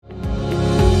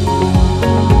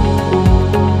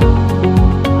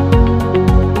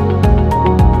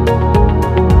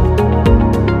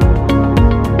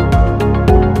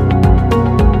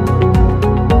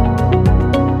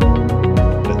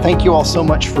thank you all so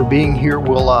much for being here.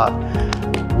 We'll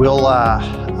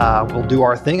do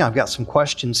our thing. I've got some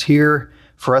questions here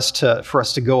for us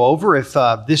to go over. If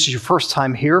this is your first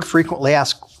time here, frequently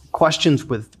asked questions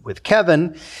with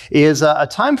Kevin is a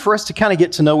time for us to kind of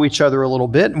get to know each other a little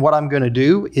bit. And what I'm going to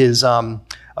do is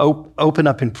open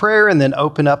up in prayer and then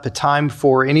open up a time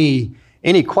for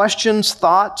any questions,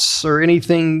 thoughts, or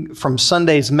anything from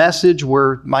Sunday's message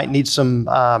where might need some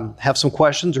have some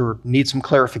questions or need some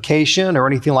clarification or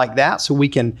anything like that, so we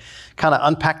can kind of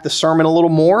unpack the sermon a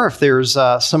little more. If there's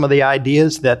some of the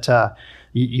ideas that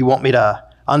you want me to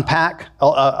unpack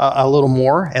a little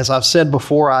more, as I've said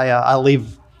before, I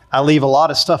leave a lot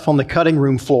of stuff on the cutting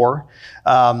room floor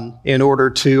in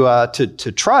order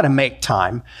to try to make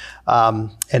time and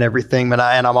everything. But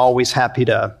I'm always happy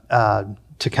to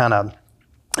kind of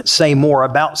say more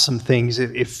about some things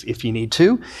if you need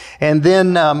to. And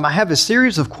then I have a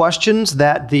series of questions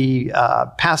that the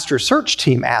pastor search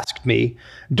team asked me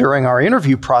during our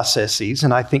interview processes.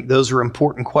 And I think those are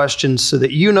important questions so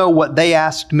that you know what they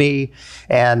asked me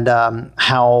and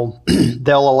how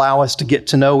they'll allow us to get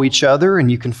to know each other.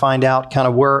 And you can find out kind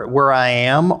of where I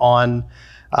am on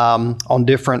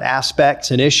different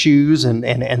aspects and issues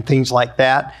and things like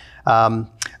that.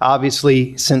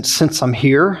 Obviously, since I'm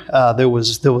here, there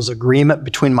was agreement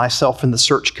between myself and the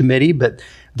search committee, but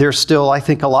there's still, I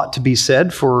think, a lot to be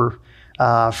said for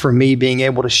me being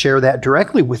able to share that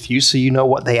directly with you, so you know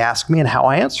what they asked me and how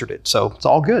I answered it. So it's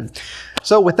all good.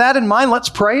 So with that in mind, let's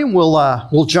pray, and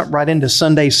we'll jump right into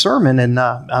Sunday's sermon. And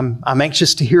I'm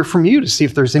anxious to hear from you to see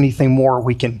if there's anything more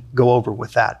we can go over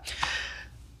with that.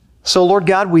 So Lord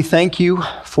God, we thank you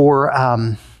for.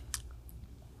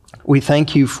 We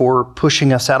thank you for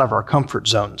pushing us out of our comfort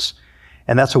zones.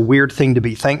 And that's a weird thing to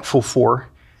be thankful for.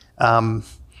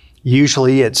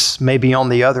 Usually it's maybe on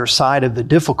the other side of the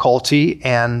difficulty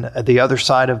and the other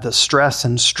side of the stress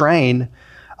and strain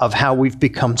of how we've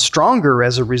become stronger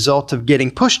as a result of getting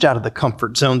pushed out of the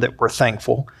comfort zone that we're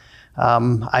thankful.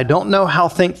 I don't know how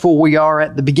thankful we are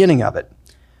at the beginning of it,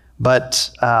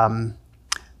 but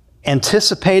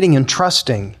anticipating and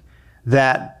trusting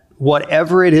that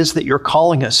whatever it is that you're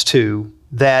calling us to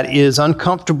that is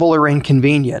uncomfortable or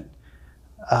inconvenient,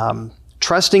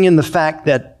 trusting in the fact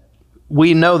that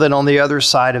we know that on the other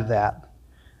side of that,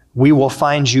 we will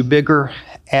find you bigger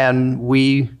and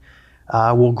we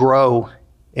will grow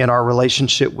in our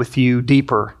relationship with you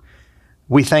deeper.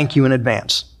 We thank you in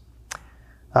advance.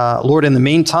 Lord, in the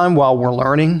meantime, while we're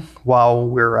learning, while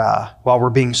we're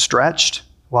being stretched,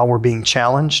 while we're being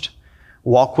challenged,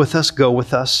 walk with us, go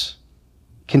with us.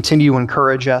 Continue to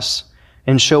encourage us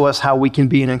and show us how we can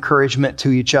be an encouragement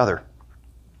to each other.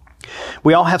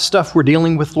 We all have stuff we're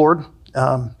dealing with, Lord,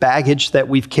 baggage that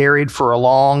we've carried for a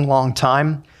long, long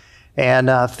time, and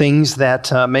things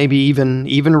that maybe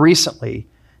even recently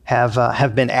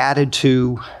have been added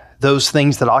to those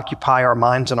things that occupy our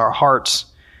minds and our hearts.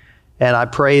 And I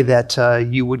pray that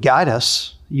you would guide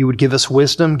us, you would give us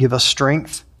wisdom, give us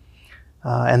strength,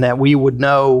 and that we would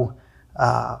know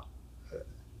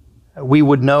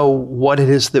what it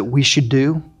is that we should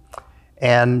do,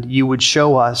 and you would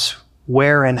show us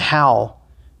where and how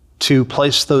to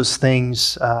place those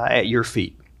things at your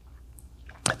feet.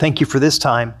 Thank you for this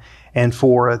time and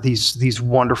for these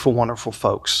wonderful, wonderful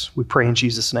folks. We pray in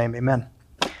Jesus' name, amen.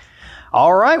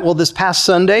 All right, well, this past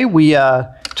Sunday, we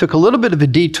took a little bit of a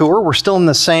detour. We're still in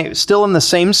the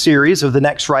same series of The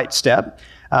Next Right Step.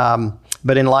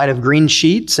 But in light of green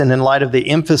sheets and in light of the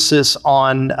emphasis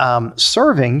on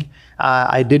serving,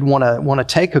 I did want to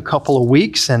take a couple of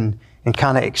weeks and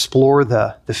kind of explore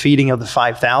the feeding of the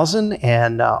 5,000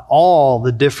 and all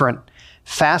the different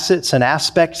facets and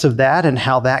aspects of that and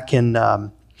how that can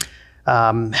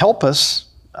help us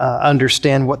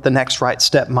understand what the next right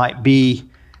step might be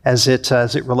as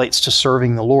it relates to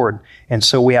serving the Lord. And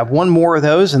so we have one more of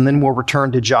those, and then we'll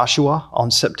return to Joshua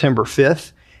on September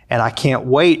 5th. And I can't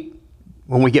wait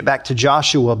when we get back to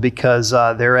Joshua, because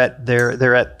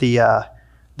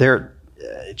they're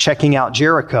checking out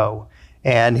Jericho,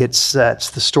 and it's the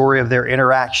story of their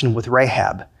interaction with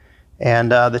Rahab.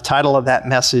 And the title of that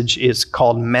message is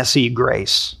called Messy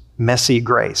Grace. Messy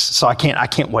Grace. So I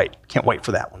can't wait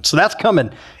for that one. So that's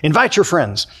coming. Invite your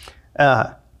friends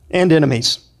and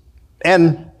enemies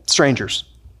and strangers.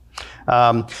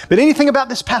 But anything about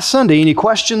this past Sunday? Any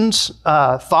questions,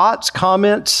 thoughts,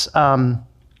 comments?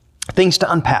 Things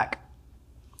to unpack.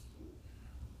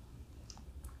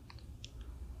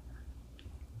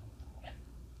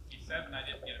 You said, and I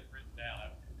didn't get it written down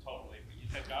totally, but you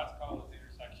said God's call is the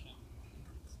intersection.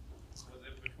 Was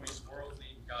it between worldly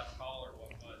and God's call, or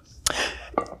what was?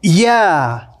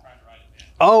 Yeah.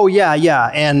 Oh,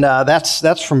 yeah. And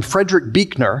that's from Frederick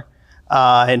Buechner.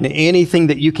 and anything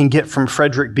that you can get from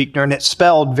Frederick Buechner, and it's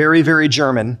spelled very, very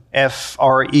German,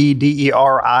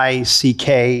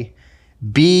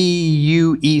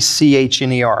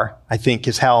 Frederickbuechner, I think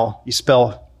is how you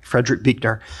spell Frederick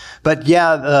Buechner. But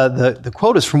yeah, the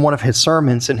quote is from one of his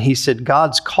sermons, and he said,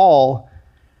 God's call,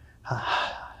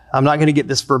 I'm not going to get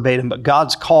this verbatim, but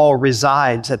God's call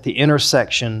resides at the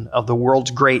intersection of the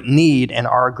world's great need and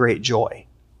our great joy.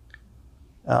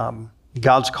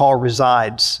 God's call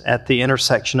resides at the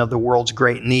intersection of the world's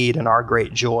great need and our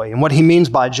great joy. And what he means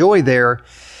by joy there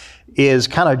is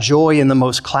kind of joy in the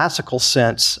most classical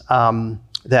sense,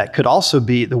 that could also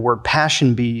be the word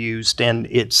passion be used, and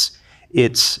it's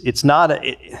not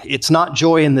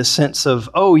joy in the sense of,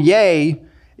 oh yay,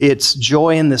 it's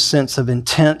joy in the sense of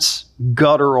intense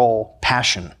guttural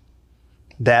passion,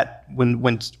 that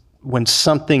when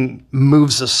something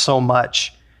moves us so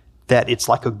much that it's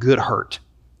like a good hurt.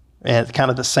 And it's kind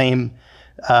of the same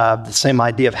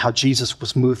idea of how Jesus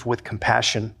was moved with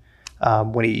compassion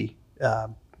when he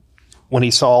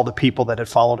saw all the people that had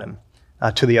followed him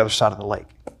to the other side of the lake.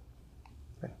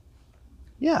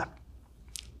 Yeah.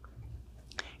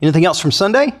 Anything else from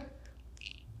Sunday?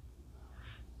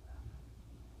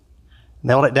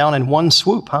 Nailed it down in one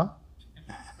swoop, huh?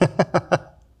 We kept using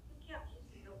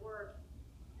the word,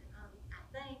 I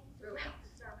think, throughout the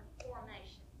sermon,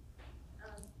 formation.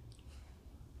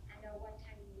 I know one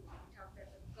time you talked about the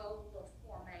goal of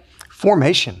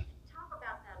formation. Talk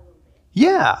about that a little bit.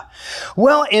 Yeah.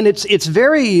 Well, and it's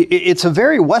a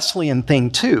very Wesleyan thing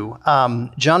too.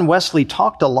 John Wesley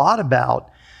talked a lot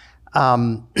about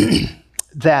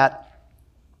that.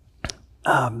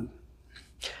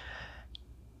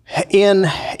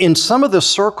 In some of the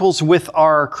circles with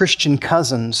our Christian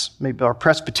cousins, maybe our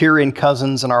Presbyterian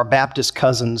cousins and our Baptist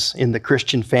cousins in the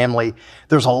Christian family,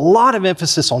 there's a lot of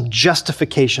emphasis on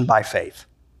justification by faith.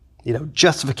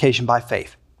 Justification by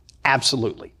faith.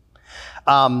 Absolutely.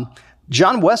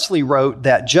 John Wesley wrote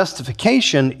that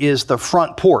justification is the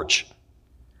front porch,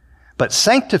 but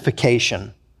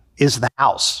sanctification is the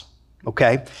house,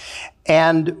 okay?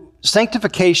 And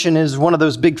sanctification is one of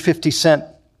those big 50-cent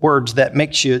words that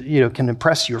makes you can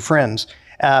impress your friends.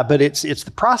 But it's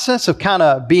the process of kind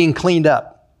of being cleaned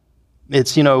up.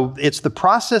 It's the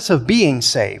process of being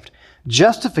saved.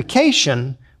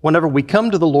 Justification, whenever we come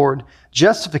to the Lord,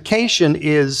 justification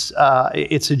is,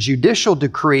 it's a judicial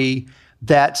decree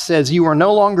that says you are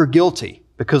no longer guilty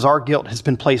because our guilt has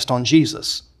been placed on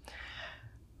Jesus.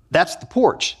 That's the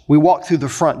porch. We walk through the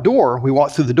front door, we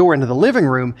walk through the door into the living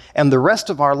room, and the rest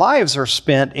of our lives are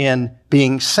spent in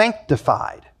being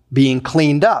sanctified, being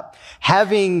cleaned up,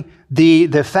 having the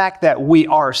fact that we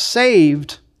are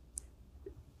saved,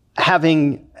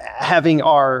 having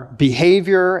our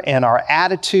behavior and our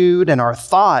attitude and our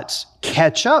thoughts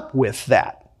catch up with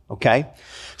that, okay?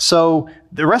 So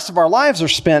the rest of our lives are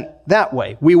spent that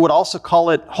way. We would also call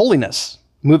it holiness,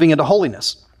 moving into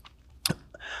holiness.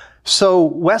 So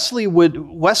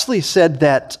Wesley said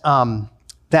that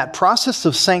that process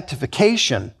of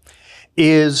sanctification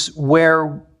is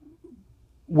where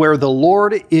the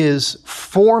Lord is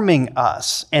forming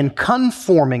us and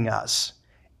conforming us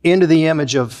into the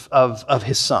image of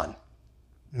His Son.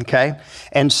 Okay?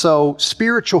 And so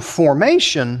spiritual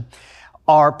formation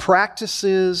are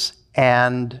practices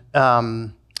and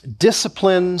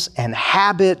disciplines and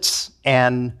habits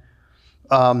and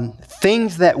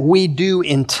things that we do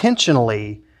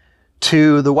intentionally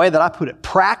to, the way that I put it,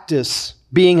 practice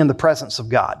being in the presence of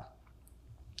God,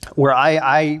 where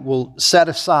I will set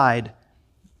aside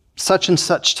such and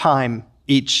such time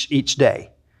each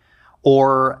day,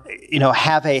 or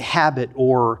have a habit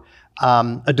or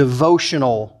a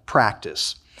devotional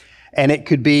practice, and it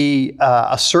could be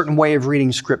a certain way of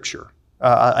reading Scripture,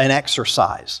 an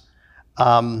exercise.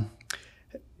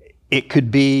 It could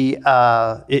be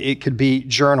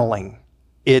journaling.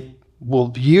 It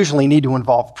will usually need to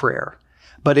involve prayer,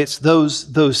 but it's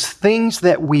those things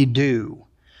that we do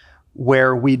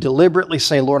where we deliberately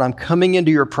say, Lord, I'm coming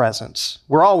into your presence.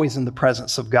 We're always in the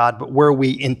presence of God, but where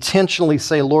we intentionally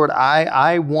say, Lord,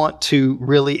 I want to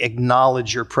really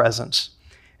acknowledge your presence,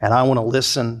 and I want to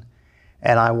listen,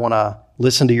 and I want to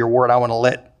listen to your word. I want to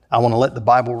let the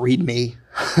Bible read me.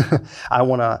 I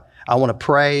want to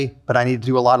pray, but I need to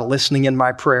do a lot of listening in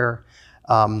my prayer.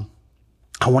 I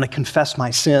want to confess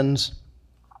my sins.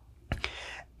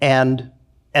 And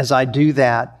as I do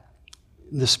that,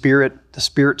 the Spirit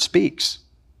speaks.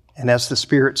 And as the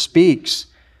Spirit speaks,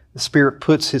 the Spirit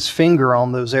puts His finger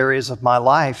on those areas of my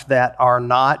life that are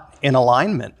not in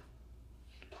alignment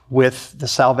with the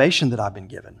salvation that I've been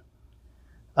given,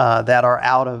 that are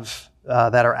out of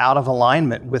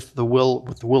alignment with the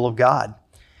will of God.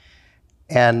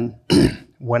 And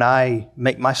when I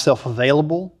make myself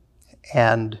available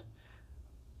and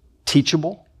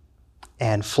teachable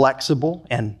and flexible,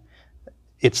 and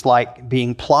it's like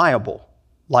being pliable,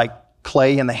 like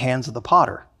clay in the hands of the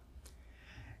potter.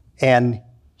 And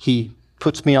he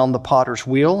puts me on the potter's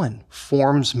wheel and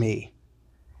forms me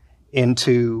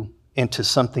into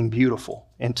something beautiful,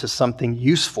 into something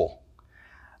useful.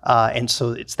 And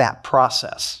so it's that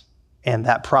process. And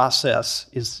that process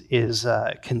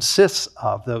consists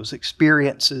of those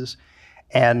experiences,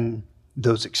 and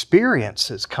those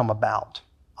experiences come about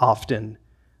often.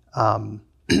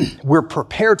 We're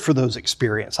prepared for those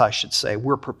experiences, I should say.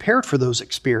 We're prepared for those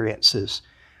experiences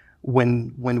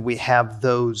when we have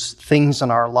those things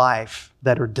in our life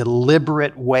that are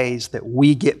deliberate ways that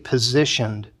we get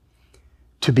positioned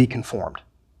to be conformed.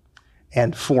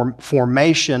 And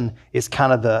formation is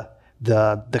kind of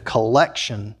the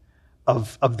collection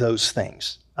of those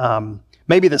things.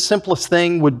 Maybe the simplest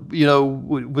thing would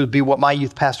be what my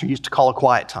youth pastor used to call a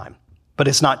quiet time, but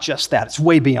it's not just that. It's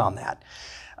way beyond that.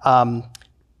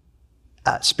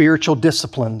 Spiritual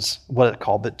disciplines, what it's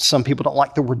called, but some people don't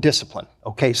like the word discipline.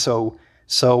 Okay, so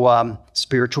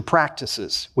spiritual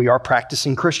practices. We are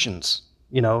practicing Christians.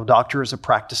 Doctor is a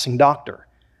practicing doctor.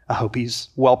 I hope he's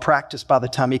well practiced by the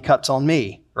time he cuts on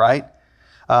me, right?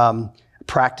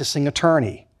 Practicing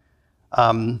attorney.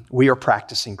 We are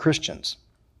practicing Christians.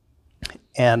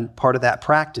 And part of that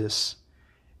practice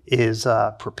is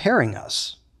preparing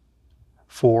us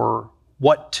for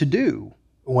what to do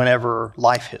whenever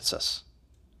life hits us.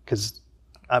 Because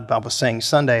I was saying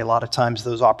Sunday, a lot of times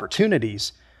those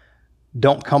opportunities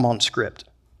don't come on script,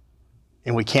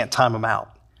 and we can't time them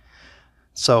out.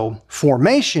 So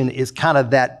formation is kind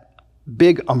of that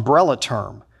big umbrella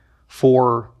term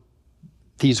for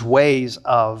these ways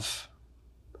of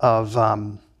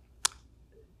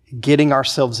getting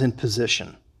ourselves in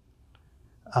position,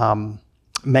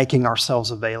 making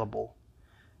ourselves available,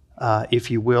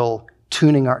 if you will,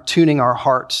 tuning our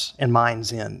hearts and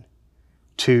minds in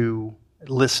to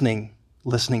listening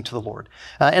to the Lord.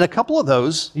 And a couple of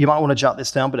those, you might want to jot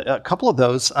this down, but a couple of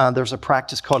those, there's a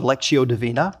practice called Lectio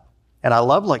Divina, and I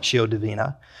love Lectio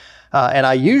Divina. And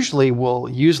I usually will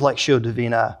use Lectio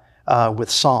Divina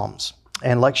with Psalms.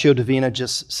 And Lectio Divina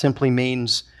just simply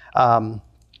means the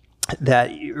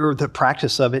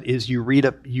practice of it is you read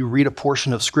a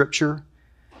portion of Scripture,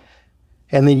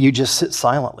 and then you just sit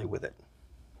silently with it.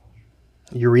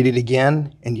 You read it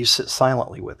again, and you sit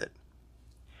silently with it.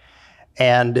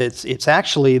 And it's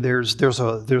actually there's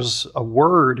a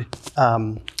word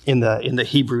in the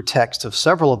Hebrew text of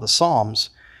several of the Psalms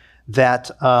that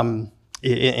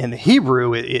in the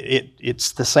Hebrew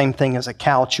it's the same thing as a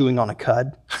cow chewing on a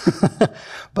cud,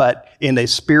 but in a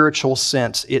spiritual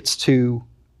sense it's to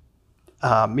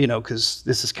because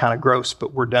this is kind of gross,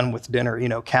 but we're done with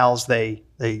dinner. Cows they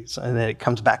and then it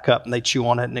comes back up and they chew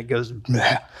on it and it goes.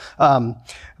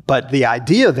 But the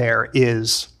idea there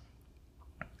is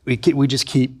we just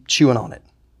keep chewing on it.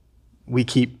 We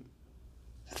keep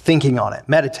thinking on it,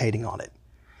 meditating on it.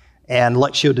 And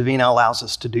Lectio Divina allows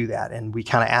us to do that. And we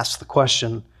kind of ask the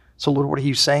question, so Lord, what are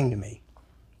you saying to me?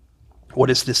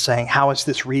 What is this saying? How is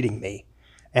this reading me?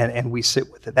 And we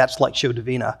sit with it. That's Lectio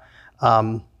Divina.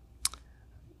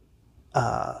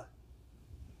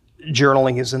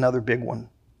 Journaling is another big one.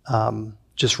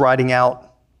 Just writing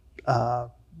out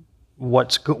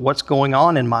what's going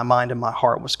on in my mind and my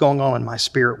heart, what's going on in my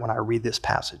spirit when I read this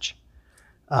passage.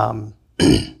 I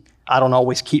don't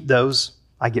always keep those.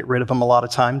 I get rid of them a lot of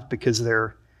times because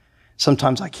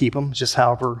sometimes I keep them just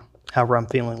however I'm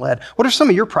feeling led. What are some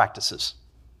of your practices?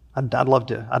 I'd love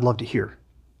to hear.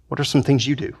 What are some things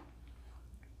you do?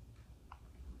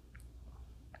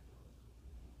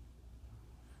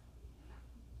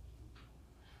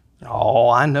 Oh,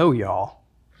 I know y'all.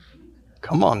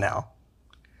 Come on now.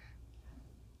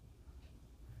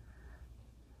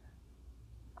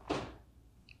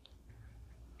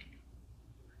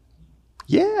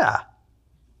 Yeah.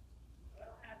 Well,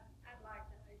 I'd like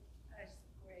to ask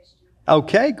a question.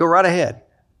 Okay, go right ahead.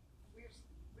 We're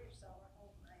so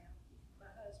old now. My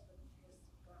husband has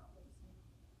problems.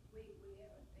 We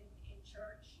haven't been in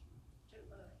church too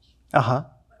much. Uh-huh.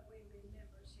 But we've been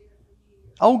members here for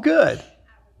years. Oh, good.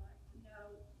 I would like to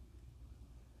know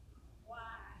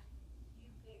why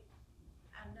you picked.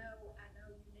 I know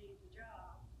you need the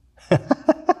job.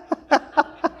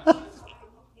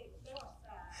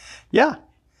 Yeah.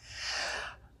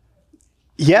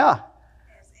 Yeah.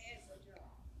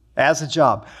 As As a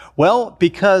job. Well,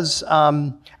 because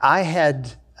I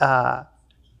had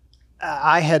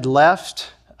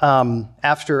left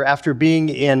after being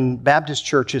in Baptist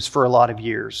churches for a lot of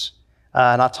years,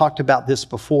 and I talked about this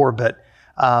before, but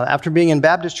After being in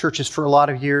Baptist churches for a lot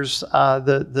of years,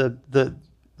 the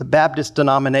Baptist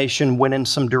denomination went in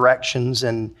some directions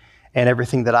and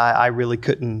everything that I really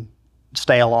couldn't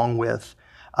stay along with.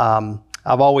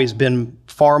 I've always been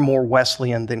far more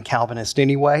Wesleyan than Calvinist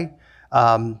anyway.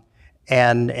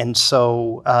 And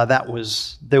so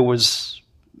there was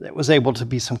able to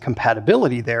be some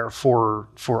compatibility there for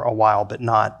a while, but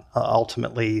not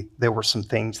ultimately. There were some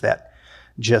things that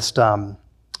just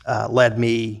led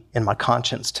me in my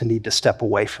conscience to need to step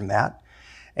away from that.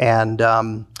 And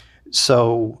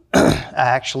so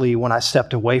actually, when I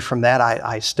stepped away from that,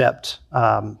 I stepped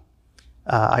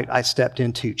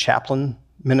into chaplain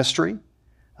ministry.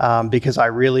 Because I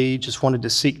really just wanted to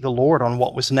seek the Lord on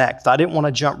what was next. I didn't want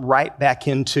to jump right back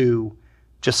into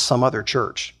just some other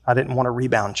church. I didn't want a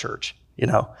rebound church.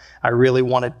 I really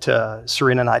wanted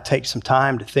Serena and I take some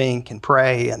time to think and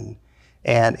pray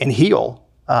and heal.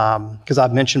 Because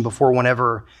I've mentioned before,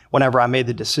 whenever I made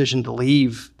the decision to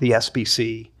leave the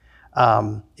SBC,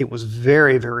 it was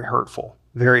very, very hurtful.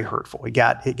 Very hurtful. It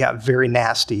got very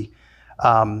nasty.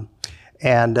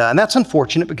 And that's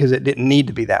unfortunate because it didn't need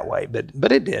to be that way,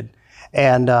 but it did.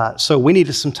 And so we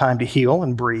needed some time to heal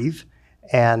and breathe.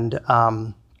 And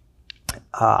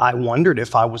I wondered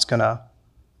if I wanted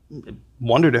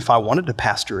to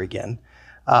pastor again.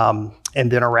 And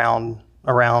then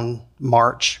around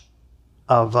March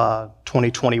of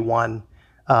 2021,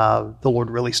 the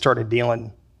Lord really started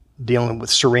dealing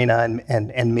with Serena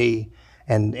and me,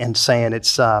 and saying,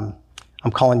 "It's I'm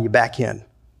calling you back in.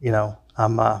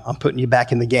 I'm putting you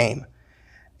back in the game."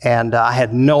 And I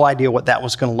had no idea what that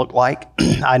was going to look like.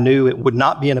 I knew it would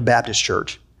not be in a Baptist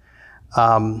church.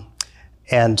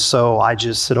 And so I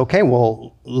just said, okay,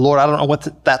 well, Lord, I don't know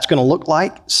what that's going to look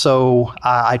like, so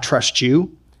I trust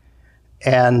you.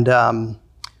 And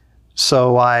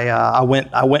so I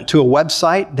went to a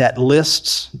website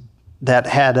that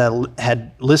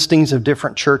had listings of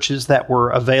different churches that were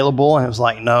available, and it was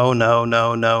like, no.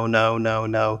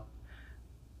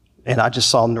 And I just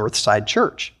saw Northside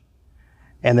Church.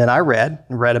 And then I read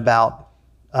about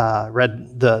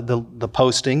the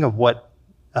posting of what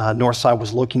Northside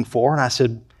was looking for. And I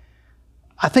said,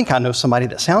 I think I know somebody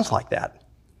that sounds like that.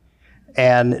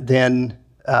 And then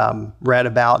read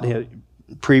about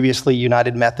previously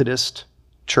United Methodist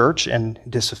Church and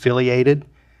disaffiliated.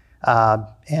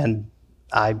 And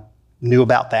I knew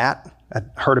about that. I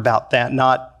heard about that,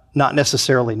 not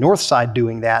necessarily Northside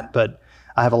doing that, but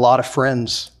I have a lot of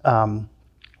friends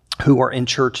who are in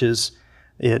churches,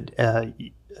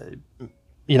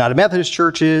 United Methodist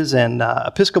churches and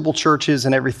Episcopal churches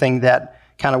and everything that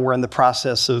kind of were in the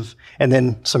process of, and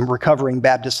then some recovering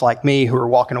Baptists like me who are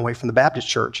walking away from the Baptist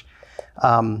church.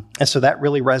 And so that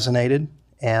really resonated,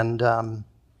 and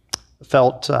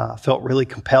felt really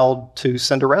compelled to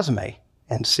send a resume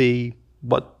and see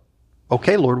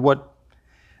okay, Lord, what,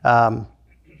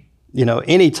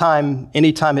 anytime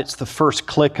it's the first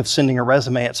click of sending a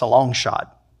resume, it's a long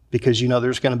shot, because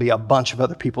there's going to be a bunch of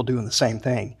other people doing the same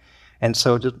thing. And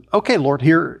so just, okay, Lord,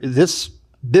 here, this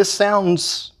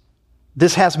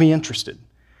has me interested.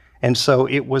 And so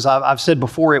it was, I've said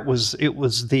before, it was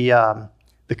the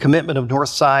commitment of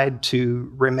Northside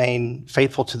to remain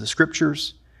faithful to the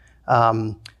scriptures,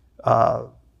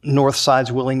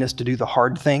 Northside's willingness to do the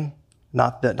hard thing,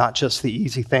 not just the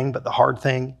easy thing, but the hard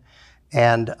thing,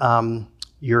 and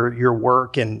your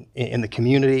work in the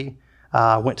community.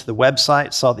 Went to the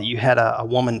website, saw that you had a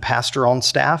woman pastor on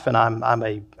staff, and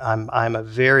I'm a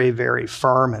very, very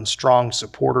firm and strong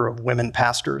supporter of women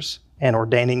pastors and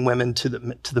ordaining women to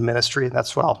the ministry. And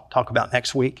that's what I'll talk about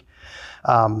next week.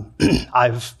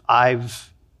 I've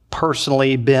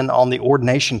personally been on the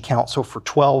ordination council for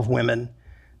 12 women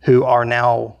who are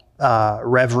now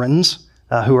reverends,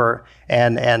 who are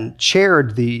and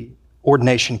chaired the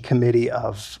ordination committee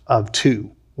of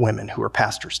 2 women who are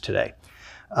pastors today.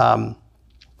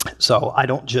 So I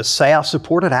don't just say I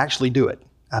support it; I actually do it.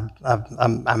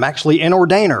 I'm actually an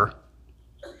ordainer.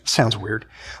 Sounds weird,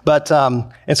 but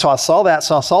and so I saw that.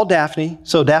 So I saw Daphne.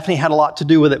 So Daphne had a lot to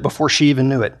do with it before she even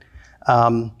knew it.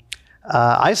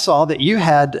 I saw that you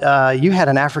had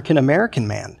an African American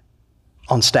man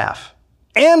on staff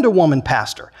and a woman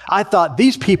pastor. I thought,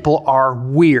 these people are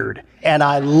weird, and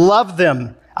I love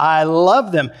them. I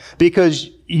love them because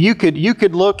you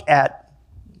could look at.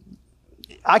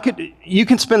 You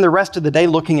can spend the rest of the day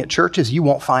looking at churches. You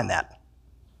won't find that.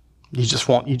 You just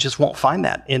won't find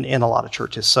that in a lot of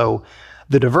churches. So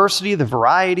the diversity, the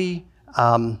variety,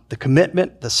 the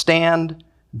commitment, the stand,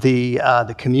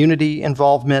 the community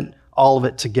involvement, all of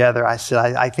it together. I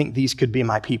said, I think these could be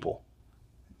my people.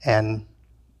 And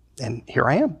here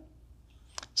I am.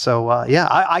 So yeah,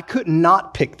 I could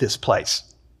not pick this place.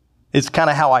 It's kind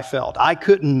of how I felt. I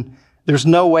couldn't, there's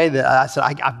no way that I said,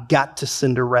 I've got to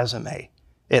send a resume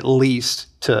at least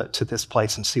to this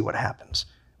place and see what happens.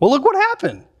 Well, look what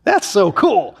happened. That's so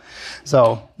cool.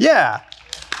 So yeah,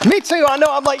 me too. I know,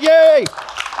 I'm like, yay.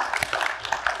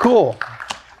 Cool.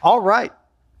 All right.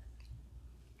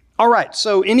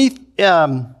 So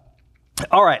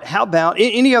all right, how about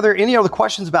any other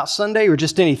questions about Sunday or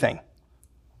just anything?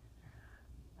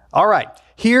 All right,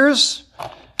 here's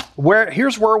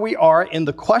where we are in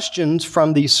the questions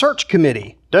from the search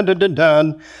committee. Dun, dun, dun,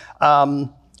 dun.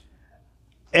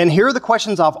 And here are the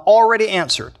questions I've already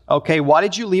answered. Okay, why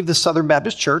did you leave the Southern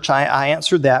Baptist Church? I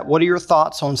answered that. What are your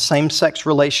thoughts on same-sex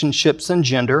relationships and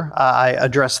gender? I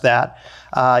addressed that.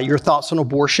 Your thoughts on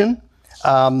abortion?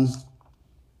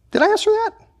 Did I answer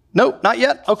that? Nope, not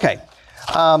yet. Okay.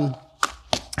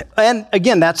 And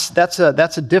again, that's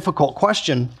a difficult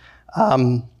question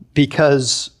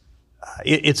because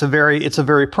it's a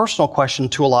very personal question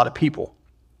to a lot of people.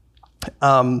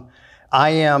 I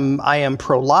am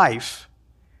pro-life,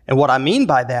 and what I mean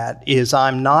by that is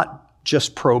I'm not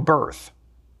just pro-birth.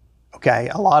 Okay,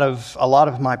 a lot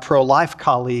of my pro-life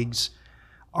colleagues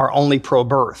are only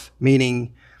pro-birth,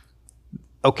 meaning,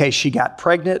 okay, she got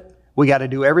pregnant, we got to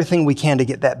do everything we can to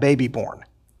get that baby born.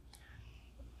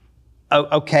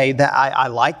 Okay, that I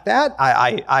like that.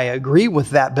 I agree with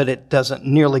that, but it doesn't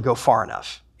nearly go far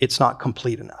enough. It's not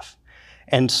complete enough.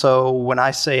 And so when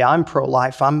I say I'm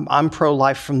pro-life, I'm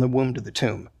pro-life from the womb to the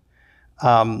tomb.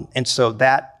 And so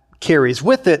that carries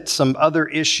with it some other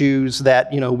issues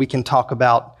that, we can talk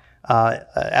about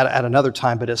at another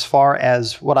time. But as far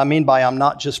as what I mean by I'm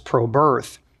not just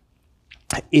pro-birth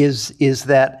is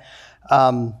that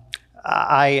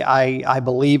I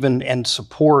believe in and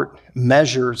support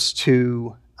measures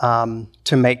to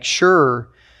make sure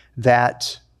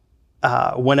that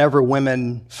whenever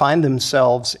women find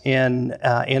themselves in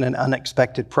an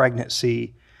unexpected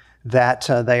pregnancy, that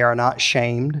they are not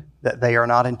shamed, that they are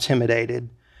not intimidated,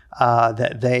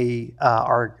 that they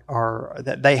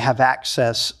that they have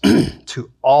access to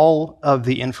all of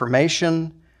the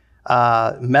information,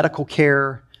 medical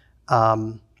care,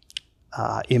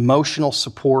 emotional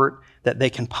support that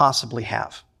they can possibly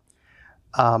have.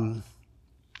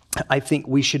 I think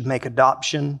we should make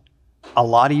adoption a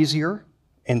lot easier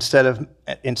instead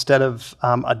of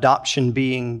adoption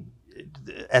being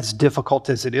as difficult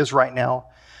as it is right now.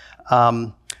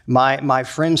 My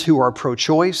friends who are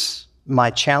pro-choice, my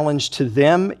challenge to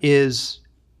them is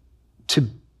to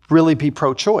really be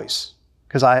pro-choice,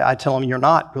 because I tell them you're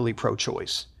not really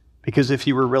pro-choice, because if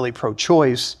you were really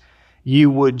pro-choice,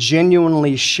 you would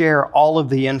genuinely share all of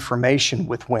the information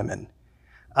with women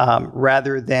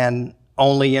rather than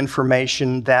only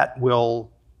information that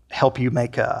will help you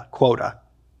make a quota.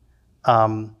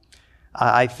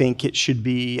 I think it should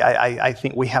be, I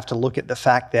think we have to look at the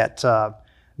fact that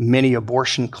many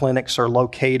abortion clinics are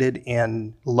located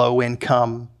in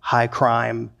low-income,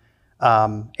 high-crime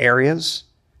areas,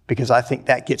 because I think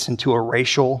that gets into a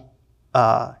racial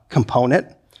component,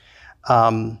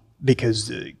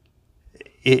 because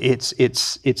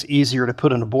it's easier to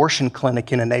put an abortion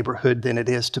clinic in a neighborhood than it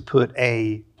is to put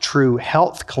a true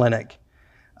health clinic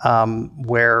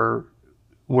where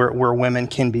women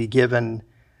can be given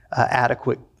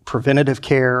adequate preventative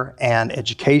care and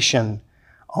education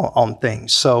on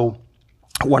things. So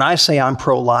when I say I'm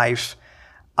pro-life,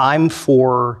 I'm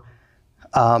for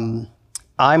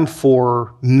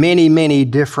many, many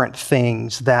different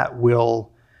things that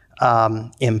will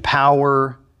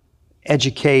empower,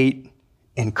 educate,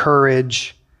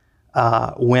 encourage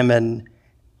women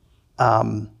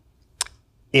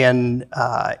in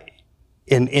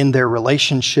their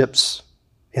relationships,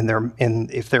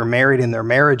 if they're married, in their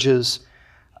marriages.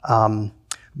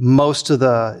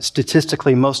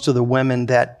 Statistically, most of the women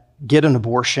that get an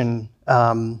abortion,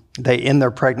 they end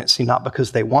their pregnancy not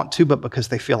because they want to, but because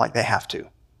they feel like they have to.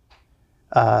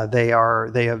 They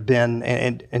have been,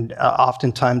 and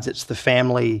oftentimes it's the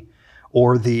family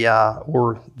or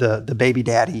the baby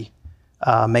daddy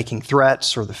making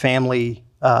threats, or the family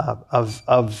of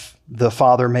the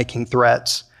father making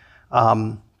threats,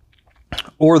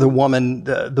 or the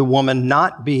woman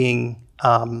not being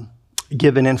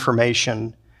given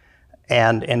information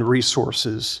and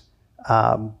resources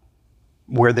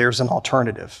where there's an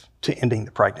alternative to ending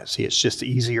the pregnancy. It's just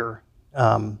easier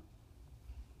from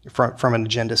an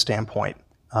agenda standpoint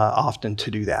often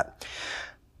to do that.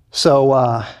 So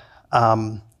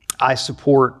I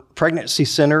support pregnancy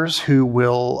centers who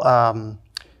will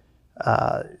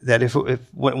that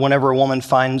whenever a woman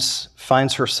finds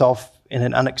herself in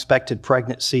an unexpected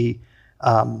pregnancy,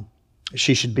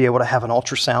 she should be able to have an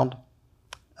ultrasound,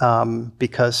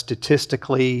 because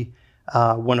statistically,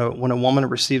 when a woman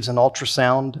receives an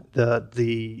ultrasound,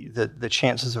 the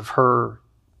chances of her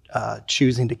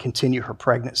choosing to continue her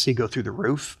pregnancy go through the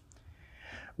roof.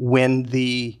 When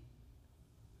the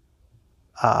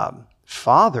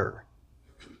father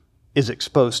is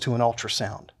exposed to an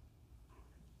ultrasound,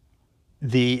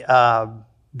 the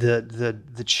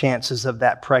chances of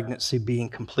that pregnancy being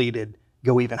completed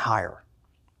go even higher.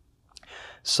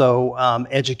 So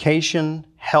education,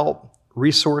 help,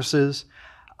 resources.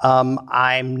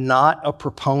 I'm not a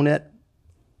proponent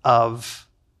of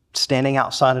standing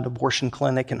outside an abortion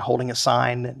clinic and holding a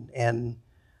sign and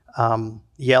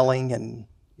yelling, and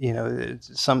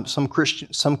some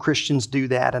Christians do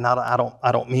that, and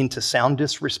I don't mean to sound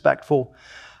disrespectful,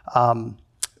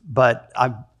 but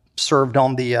I've served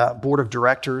on the board of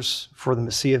directors for the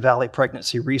Mesilla Valley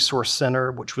Pregnancy Resource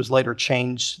Center, which was later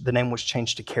changed. The name was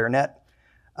changed to CareNet.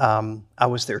 I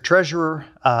was their treasurer,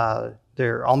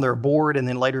 they're on their board, and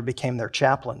then later became their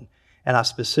chaplain. And I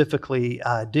specifically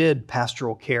did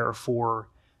pastoral care for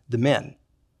the men.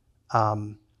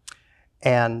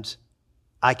 And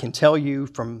I can tell you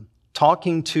from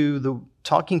talking to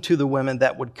the women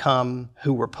that would come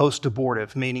who were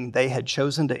post-abortive, meaning they had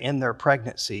chosen to end their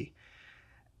pregnancy,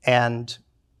 and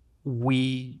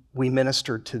we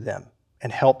ministered to them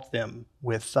and helped them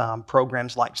with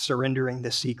programs like Surrendering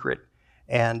the Secret,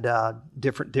 and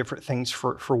different things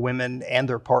for women and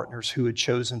their partners who had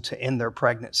chosen to end their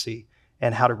pregnancy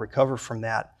and how to recover from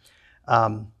that.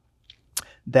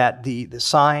 That the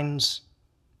signs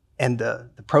and the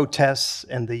protests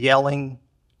and the yelling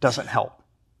doesn't help.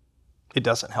 It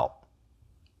doesn't help.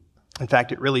 In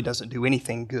fact, it really doesn't do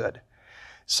anything good.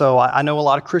 So I know a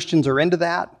lot of Christians are into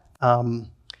that.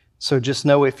 So just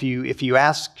know if you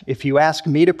ask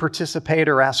me to participate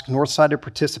or ask Northside to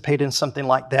participate in something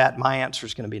like that, my answer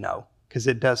is going to be no, because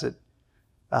it doesn't.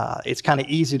 It's kind of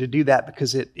easy to do that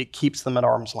because it keeps them at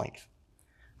arm's length.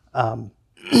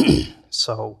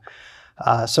 So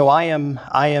I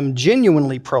am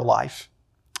genuinely pro-life,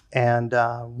 and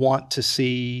want to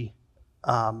see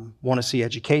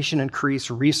education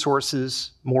increase,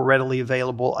 resources more readily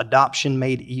available, adoption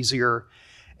made easier,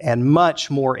 and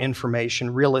much more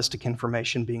information, realistic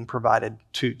information being provided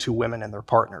to women and their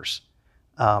partners.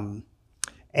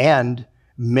 And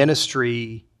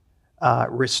ministry,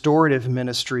 restorative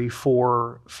ministry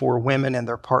for women and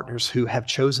their partners who have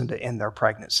chosen to end their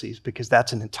pregnancies, because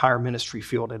that's an entire ministry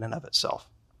field in and of itself.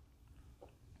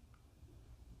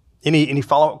 Any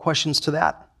follow-up questions to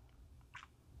that?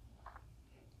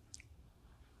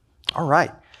 All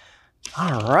right.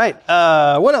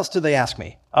 What else did they ask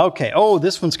me? Okay. Oh,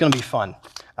 this one's going to be fun.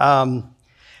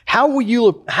 How will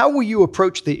you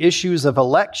approach the issues of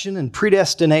election and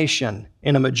predestination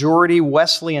in a majority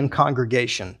Wesleyan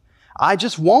congregation? I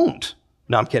just won't.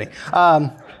 No, I'm kidding.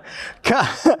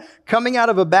 Coming out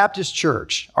of a Baptist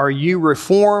church, are you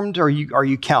Reformed or are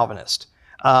you Calvinist?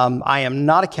 I am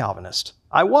not a Calvinist.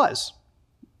 I was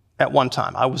at one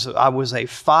time. I was a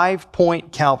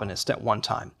 5-point Calvinist at one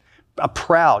time. A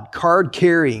proud,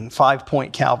 card-carrying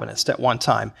 5-point Calvinist at one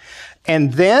time.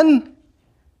 And then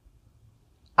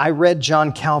I read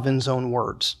John Calvin's own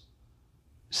words.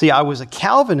 See, I was a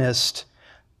Calvinist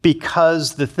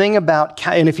because the thing about,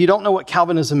 and if you don't know what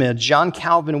Calvinism is, John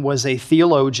Calvin was a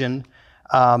theologian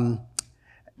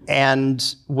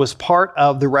and was part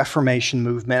of the Reformation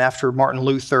movement. After Martin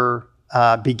Luther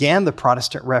began the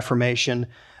Protestant Reformation,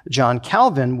 John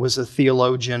Calvin was a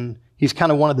theologian. He's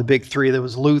kind of one of the big three. There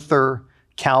was Luther,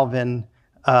 Calvin,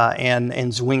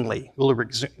 and Zwingli.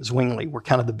 Ulrich Zwingli were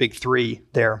kind of the big three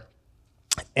there.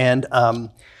 And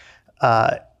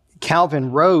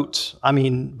Calvin wrote,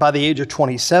 by the age of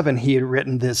 27, he had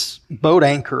written this boat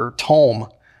anchor tome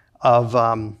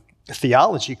of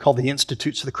theology called The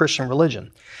Institutes of the Christian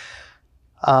Religion.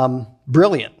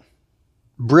 Brilliant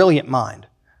mind.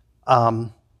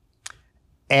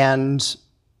 And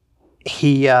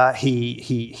he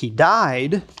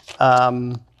died.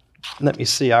 Let me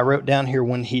see. I wrote down here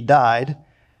when he died.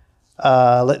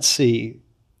 Let's see.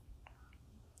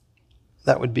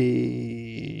 That would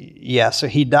be, so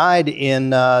he died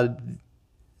in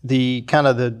the kind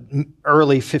of the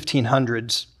early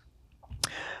 1500s.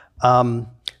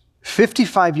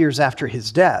 55 years after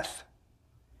his death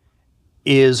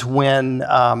is when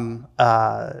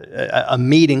a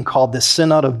meeting called the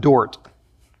Synod of Dort. I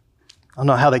don't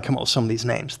know how they come up with some of these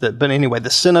names, but anyway,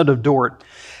 the Synod of Dort,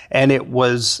 and it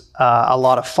was a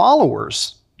lot of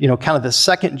followers, kind of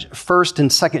the first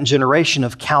and second generation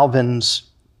of Calvin's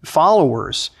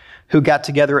followers who got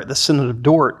together at the Synod of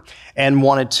Dort and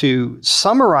wanted to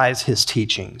summarize his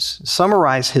teachings,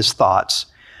 summarize his thoughts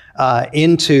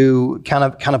into kind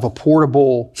of a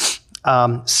portable,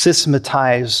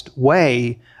 systematized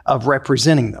way of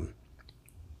representing them.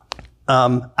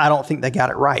 I don't think they got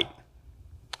it right.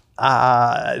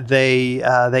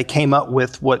 They came up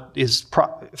with what is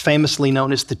famously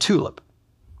known as the TULIP.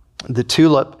 The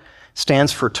TULIP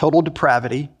stands for total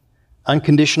depravity,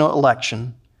 unconditional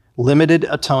election, limited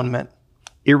atonement,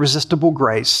 irresistible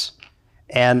grace,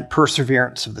 and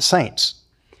perseverance of the saints.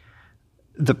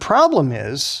 The problem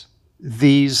is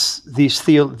these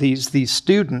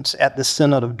students at the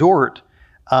Synod of Dort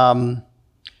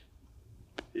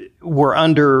were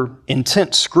under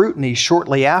intense scrutiny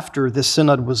shortly after the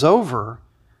synod was over,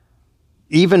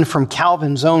 even from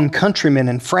Calvin's own countrymen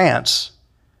in France,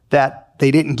 that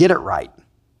they didn't get it right,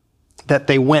 that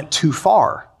they went too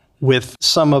far with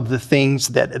some of the things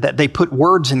that they put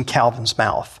words in Calvin's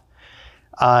mouth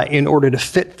in order to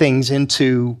fit things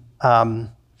into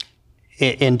kind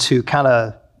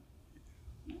of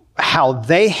how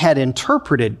they had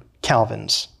interpreted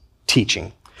Calvin's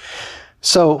teaching.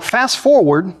 So fast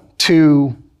forward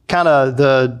to kind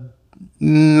of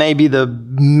maybe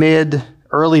the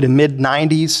early to mid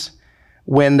 90s,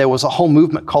 when there was a whole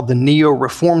movement called the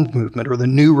Neo-Reformed movement or the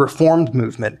New Reformed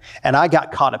movement, and I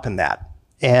got caught up in that.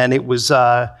 And it was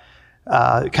kind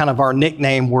of our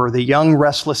nickname were the Young,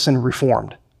 Restless, and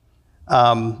Reformed.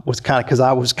 Was kind of because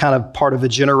I was kind of part of a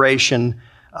generation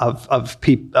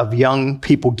of young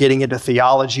people getting into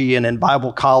theology and in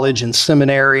Bible college and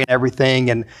seminary and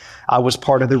everything, and I was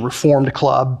part of the Reformed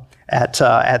Club at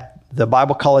the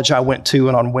Bible college I went to,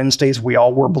 and on Wednesdays we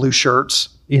all wore blue shirts.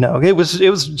 You know, it was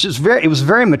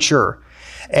very mature,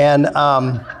 and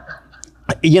and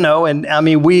I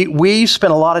mean we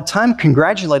spent a lot of time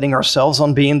congratulating ourselves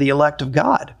on being the elect of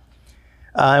God,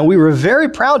 and we were very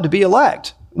proud to be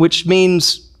elect, which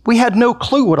means we had no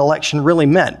clue what election really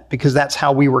meant because that's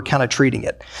how we were kind of treating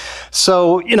it.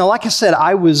 So, like I said,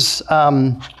 I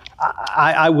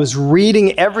was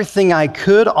reading everything I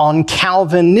could on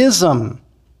Calvinism.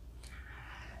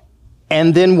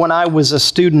 And then when I was a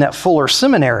student at Fuller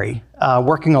Seminary,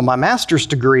 working on my master's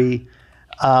degree,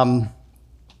 I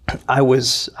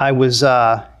was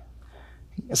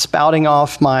spouting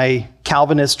off my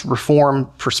Calvinist Reform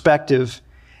perspective,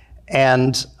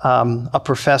 and a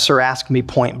professor asked me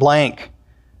point blank,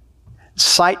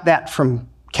 cite that from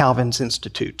Calvin's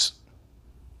Institutes.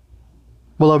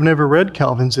 Well, I've never read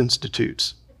Calvin's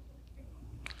Institutes.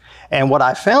 And what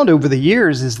I found over the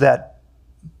years is that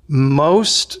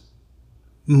most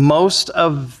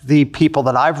of the people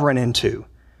that I've run into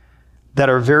that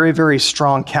are very, very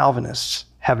strong Calvinists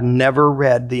have never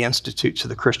read the Institutes of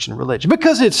the Christian Religion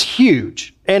because it's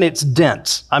huge and it's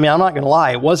dense. I mean, I'm not going to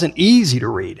lie, it wasn't easy to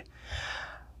read.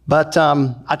 But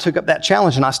I took up that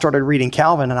challenge and I started reading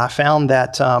Calvin, and I found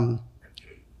that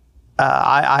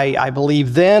I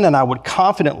believe then, and I would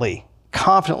confidently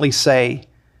say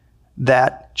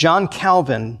that John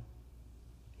Calvin,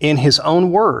 in his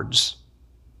own words,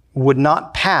 would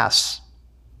not pass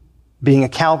being a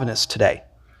Calvinist today.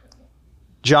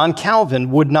 John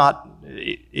Calvin would not,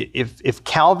 if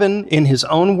Calvin, in his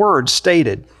own words,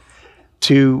 stated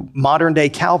to modern day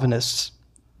Calvinists,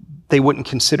 they wouldn't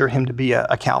consider him to be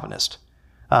a Calvinist.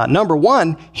 Number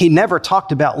one, he never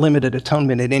talked about limited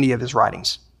atonement in any of his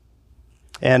writings.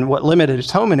 And what limited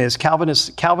atonement is,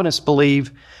 Calvinists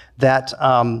believe that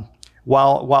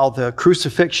while the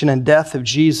crucifixion and death of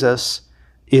Jesus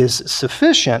is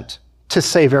sufficient to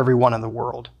save everyone in the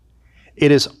world, it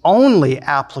is only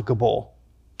applicable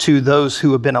to those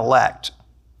who have been elect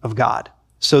of God.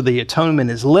 So the atonement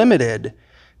is limited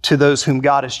to those whom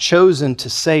God has chosen to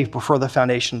save before the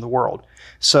foundation of the world.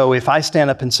 So if I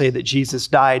stand up and say that Jesus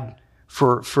died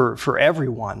for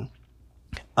everyone,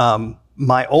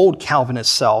 my old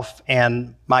Calvinist self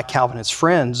and my Calvinist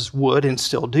friends would and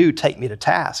still do take me to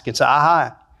task and say,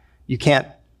 you can't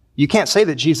say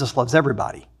that Jesus loves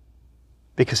everybody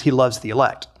because he loves the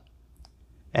elect.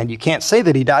 And you can't say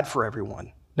that he died for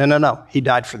everyone. No, he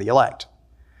died for the elect.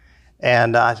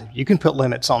 And you can put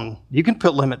limits on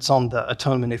the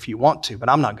atonement if you want to, but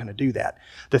I'm not going to do that.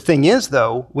 The thing is,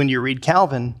 though, when you read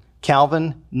Calvin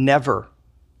never,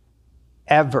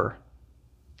 ever,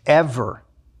 ever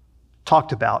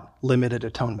talked about limited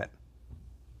atonement.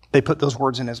 They put those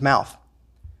words in his mouth.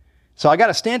 So I got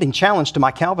a standing challenge to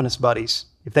my Calvinist buddies.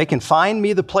 If they can find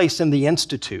me the place in the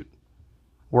Institute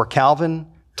where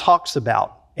Calvin talks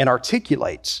about and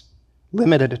articulates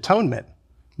limited atonement,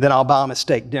 then I'll buy him a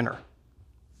steak dinner.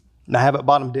 And I haven't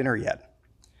bought him dinner yet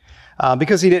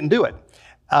because he didn't do it.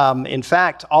 In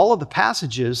fact, all of the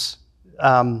passages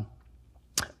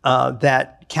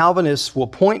that Calvinists will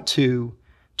point to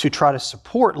try to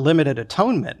support limited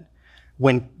atonement,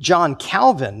 when John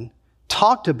Calvin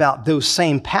talked about those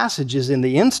same passages in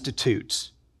the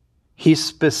Institutes, he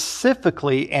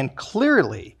specifically and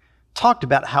clearly talked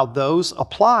about how those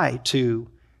apply to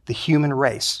the human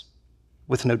race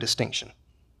with no distinction.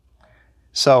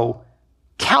 So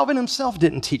Calvin himself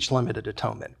didn't teach limited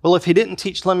atonement. Well, if he didn't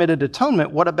teach limited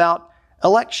atonement, what about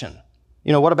election?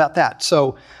 What about that?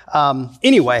 So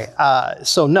anyway,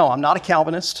 so no, I'm not a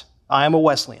Calvinist. I am a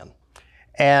Wesleyan.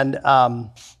 And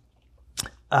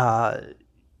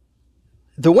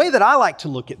the way that I like to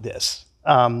look at this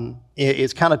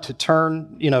is kind of to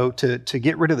turn, to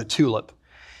get rid of the tulip.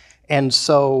 And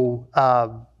so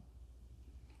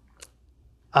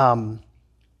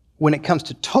when it comes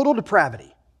to total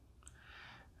depravity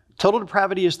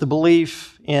is the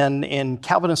belief in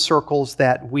Calvinist circles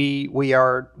that we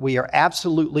are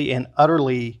absolutely and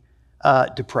utterly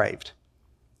depraved.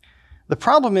 The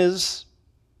problem is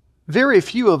very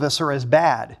few of us are as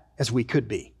bad as we could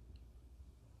be.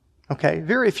 Okay,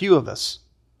 very few of us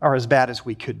are as bad as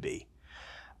we could be.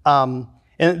 And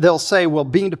they'll say, well,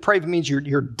 being depraved means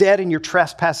you're dead in your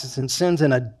trespasses and sins,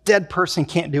 and a dead person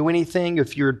can't do anything.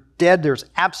 If you're dead, there's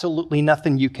absolutely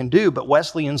nothing you can do. But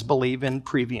Wesleyans believe in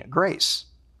prevenient grace.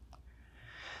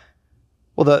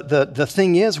 Well, the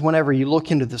thing is, whenever you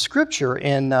look into the scripture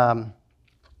in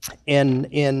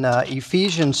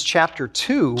Ephesians chapter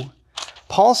 2,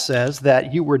 Paul says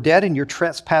that you were dead in your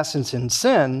trespasses and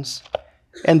sins,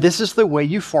 and this is the way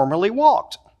you formerly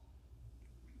walked.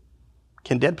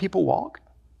 Can dead people walk?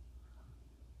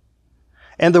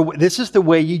 And this is the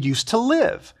way you used to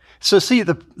live. So see,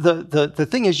 the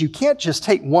thing is, you can't just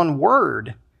take one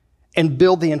word and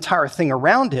build the entire thing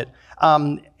around it.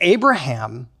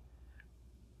 Abraham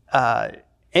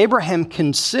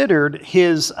considered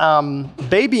his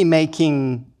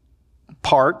baby-making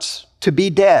parts to be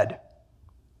dead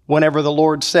whenever the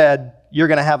Lord said, you're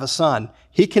going to have a son.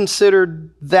 He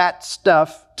considered that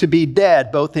stuff to be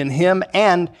dead, both in him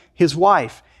and his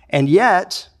wife. And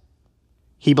yet,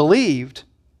 he believed,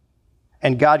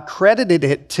 and God credited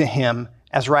it to him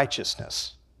as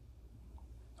righteousness.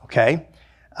 Okay?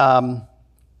 And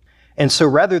so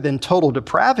rather than total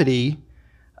depravity,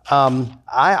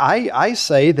 I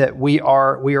say that we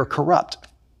are corrupt.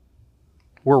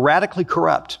 We're radically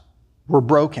corrupt. We're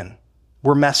broken.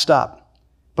 We're messed up.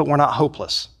 But we're not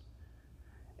hopeless.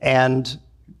 And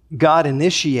God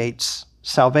initiates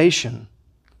salvation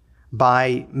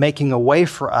by making a way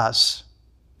for us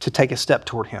to take a step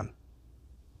toward Him.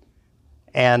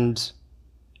 And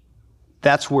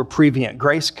that's where prevenient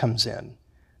grace comes in,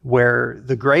 where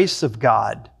the grace of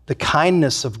God, the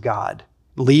kindness of God,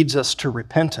 leads us to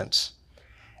repentance.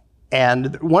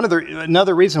 And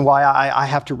another reason why I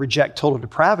have to reject total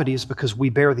depravity is because we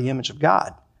bear the image of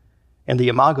God. And the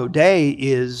Imago Dei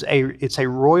it's a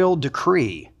royal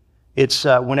decree. It's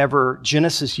whenever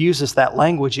Genesis uses that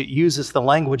language, it uses the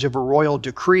language of a royal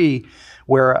decree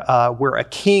where a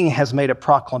king has made a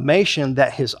proclamation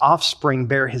that his offspring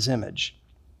bear his image.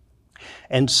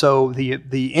 And so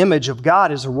the image of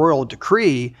God is a royal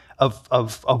decree of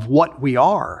what we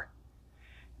are.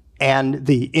 And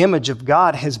the image of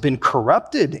God has been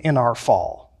corrupted in our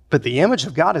fall, but the image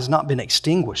of God has not been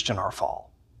extinguished in our fall.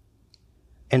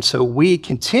 And so we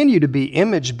continue to be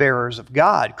image bearers of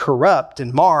God, corrupt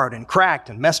and marred and cracked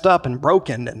and messed up and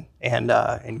broken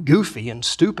and goofy and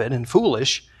stupid and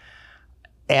foolish.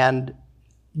 And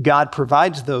God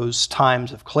provides those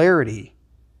times of clarity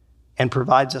and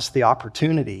provides us the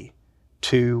opportunity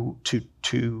to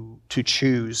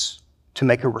choose to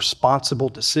make a responsible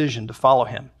decision to follow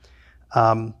Him.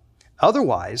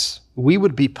 Otherwise, we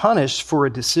would be punished for a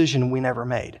decision we never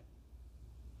made.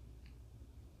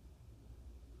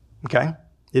 Okay?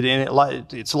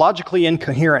 It's logically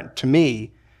incoherent to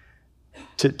me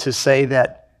to say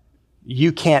that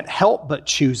you can't help but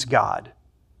choose God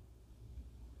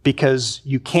because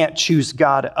you can't choose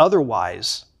God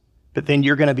otherwise, but then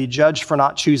you're going to be judged for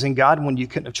not choosing God when you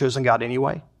couldn't have chosen God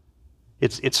anyway.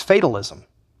 It's fatalism.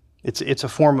 It's a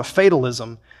form of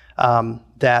fatalism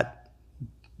that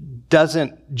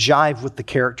doesn't jive with the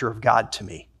character of God to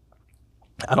me.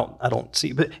 I don't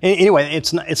see, but anyway,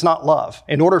 it's not love.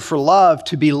 In order for love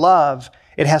to be love,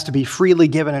 it has to be freely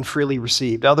given and freely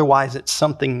received. Otherwise, it's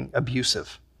something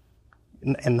abusive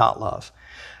and not love.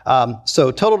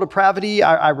 So total depravity,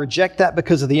 I reject that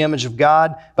because of the image of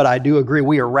God, but I do agree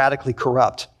we are radically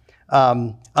corrupt.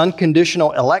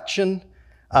 Unconditional election,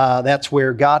 that's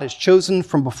where God has chosen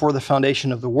from before the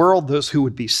foundation of the world those who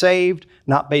would be saved,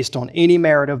 not based on any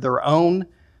merit of their own.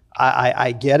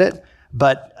 I get it.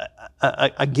 But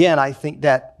again, I think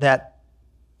that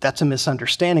that's a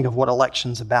misunderstanding of what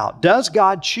election's about. Does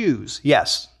God choose?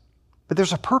 Yes. But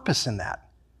there's a purpose in that.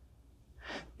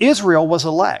 Israel was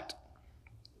elect.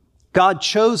 God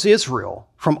chose Israel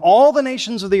from all the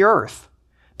nations of the earth.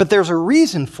 But there's a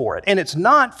reason for it. And it's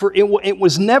not for, it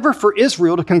was never for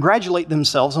Israel to congratulate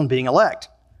themselves on being elect.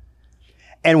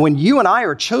 And when you and I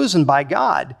are chosen by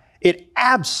God, it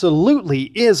absolutely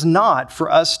is not for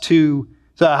us to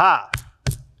say, aha,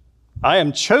 I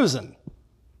am chosen,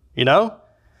 you know?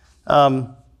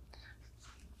 And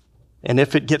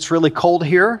if it gets really cold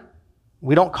here,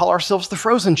 we don't call ourselves the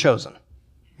frozen chosen.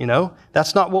 You know,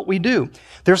 that's not what we do.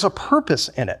 There's a purpose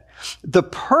in it. The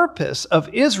purpose of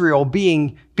Israel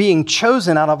being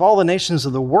chosen out of all the nations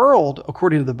of the world,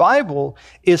 according to the Bible,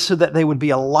 is so that they would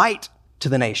be a light to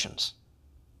the nations.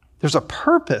 There's a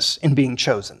purpose in being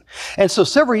chosen. And so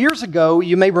several years ago,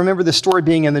 you may remember this story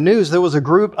being in the news, there was a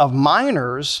group of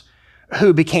miners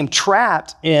who became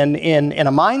trapped in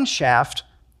a mine shaft,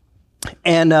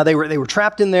 and they were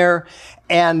trapped in there,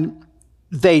 and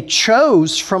they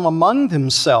chose from among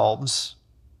themselves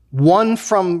one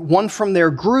from their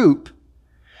group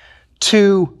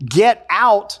to get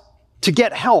out, to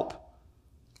get help.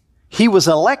 He was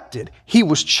elected. He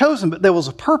was chosen, but there was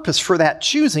a purpose for that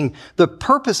choosing. The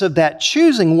purpose of that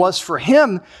choosing was for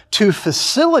him to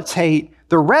facilitate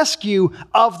the rescue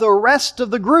of the rest of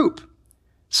the group.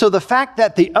 So the fact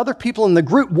that the other people in the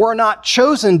group were not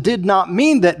chosen did not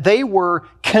mean that they were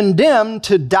condemned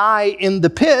to die in the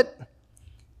pit.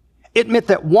 It meant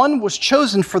that one was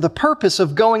chosen for the purpose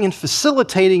of going and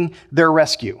facilitating their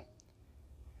rescue.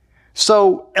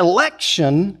 So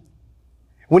election,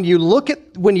 when you look at,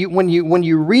 when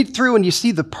you read through and you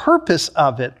see the purpose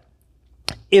of it,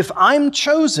 if I'm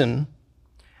chosen,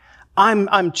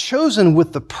 I'm chosen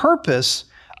with the purpose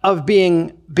of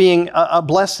being a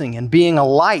blessing and being a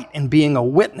light and being a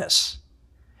witness.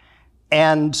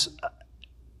 And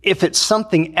if it's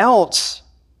something else,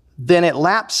 then it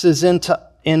lapses into,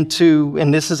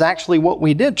 and this is actually what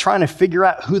we did, trying to figure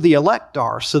out who the elect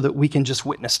are so that we can just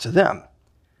witness to them.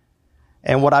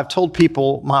 And what I've told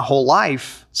people my whole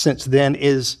life since then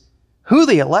is who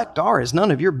the elect are is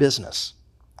none of your business.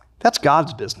 That's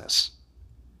God's business.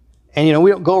 And, you know,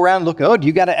 we don't go around and look, oh, do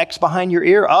you got an X behind your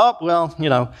ear? Oh, well, you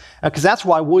know, because that's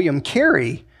why William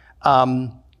Carey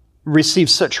received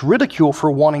such ridicule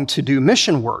for wanting to do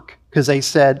mission work, because they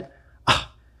said,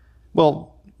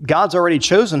 well, God's already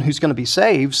chosen who's going to be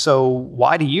saved, so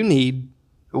why are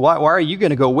you going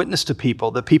to go witness to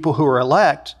people? The people who are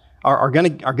elect are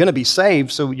going to be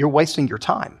saved, so you're wasting your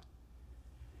time.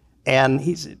 And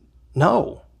he said,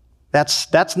 no,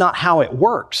 that's not how it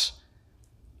works.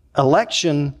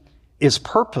 Election is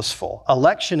purposeful.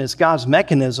 Election is God's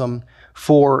mechanism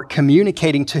for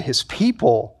communicating to his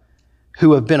people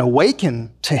who have been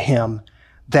awakened to him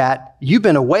that you've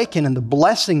been awakened, and the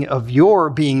blessing of your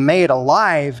being made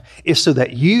alive is so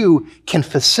that you can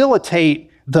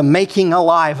facilitate the making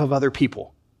alive of other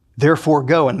people. Therefore,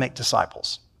 go and make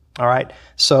disciples. All right?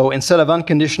 So instead of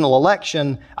unconditional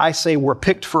election, I say we're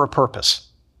picked for a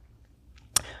purpose.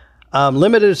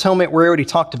 Limited atonement, we already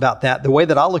talked about that. The way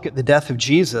that I look at the death of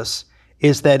Jesus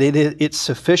is that it's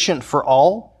sufficient for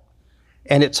all,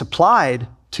 and it's applied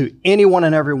to anyone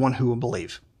and everyone who will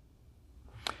believe.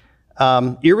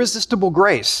 Irresistible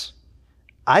grace.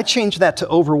 I change that to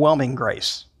overwhelming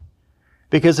grace.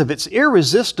 Because if it's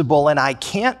irresistible and I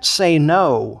can't say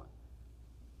no,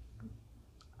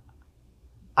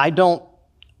 then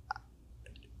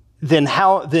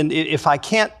if I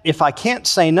can't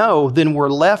say no, then we're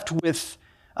left with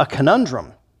a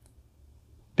conundrum,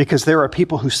 because there are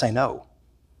people who say no.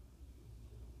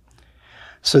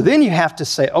 So then you have to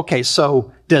say, okay,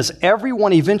 so does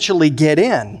everyone eventually get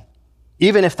in,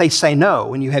 even if they say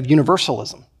no, and you have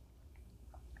universalism?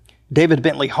 David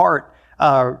Bentley Hart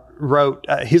wrote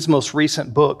his most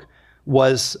recent book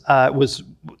was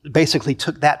basically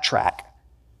took that track,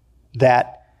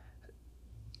 that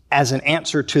as an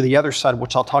answer to the other side,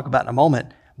 which I'll talk about in a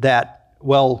moment, that,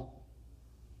 well,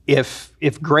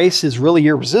 if grace is really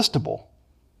irresistible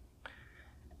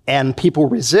and people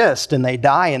resist and they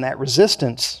die in that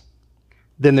resistance,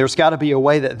 then there's got to be a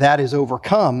way that is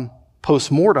overcome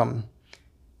post-mortem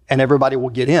and everybody will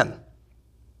get in.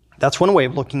 That's one way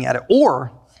of looking at it.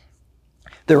 Or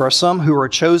there are some who are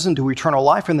chosen to eternal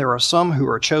life, and there are some who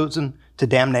are chosen to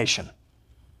damnation.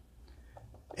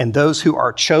 And those who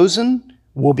are chosen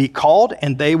will be called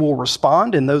and they will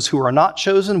respond, and those who are not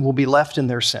chosen will be left in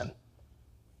their sin.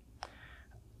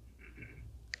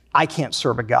 I can't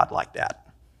serve a God like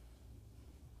that.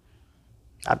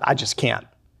 I just can't.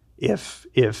 If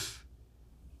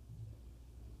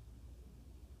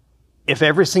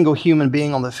every single human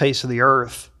being on the face of the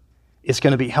earth is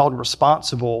going to be held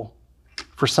responsible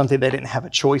for something they didn't have a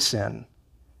choice in,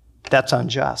 that's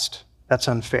unjust, that's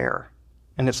unfair,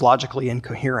 and it's logically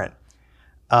incoherent.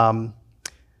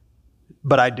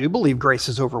 But I do believe grace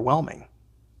is overwhelming.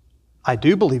 I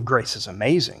do believe grace is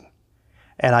amazing.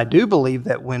 And I do believe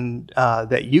that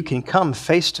that you can come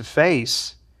face to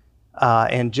face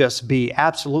and just be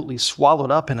absolutely swallowed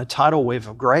up in a tidal wave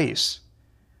of grace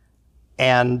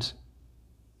and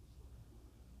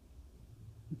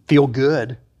feel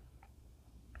good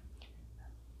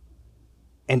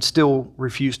and still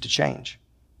refuse to change.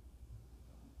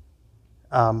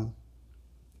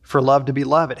 For love to be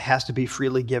love, it has to be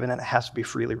freely given and it has to be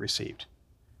freely received.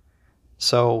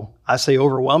 So I say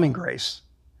overwhelming grace.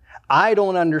 I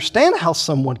don't understand how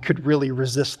someone could really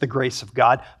resist the grace of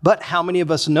God, but how many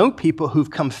of us know people who've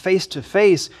come face to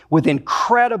face with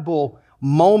incredible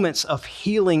moments of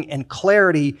healing and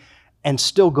clarity and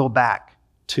still go back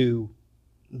to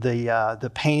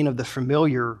the pain of the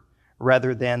familiar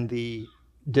rather than the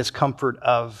discomfort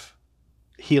of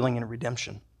healing and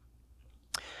redemption.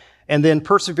 And then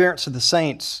perseverance of the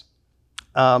saints.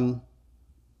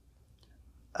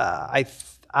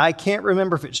 I can't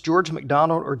remember if it's George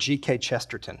MacDonald or G.K.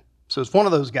 Chesterton. So it's one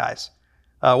of those guys.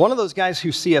 One of those guys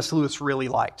who C.S. Lewis really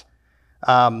liked.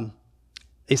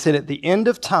 He said, at the end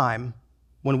of time,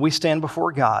 when we stand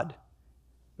before God,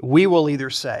 we will either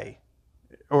say,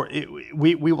 or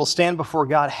we will stand before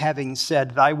God having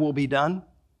said, thy will be done,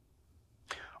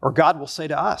 or God will say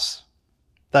to us,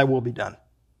 thy will be done.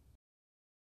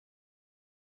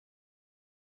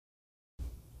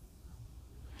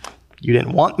 You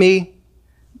didn't want me.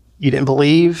 You didn't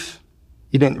believe.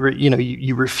 You didn't.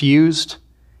 You refused.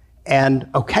 And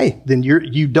okay, then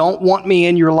you don't want me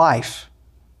in your life.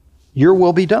 Your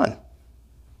will be done.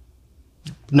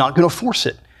 Not going to force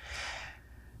it.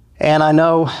 And I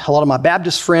know a lot of my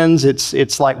Baptist friends.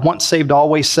 It's like once saved,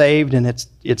 always saved, and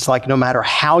it's like no matter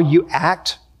how you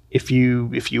act, if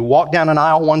you walk down an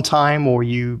aisle one time, or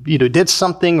you did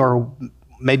something, or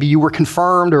maybe you were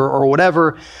confirmed or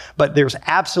whatever, but there's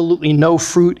absolutely no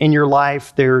fruit in your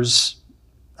life. There's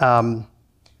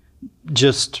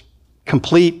just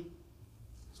complete,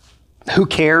 who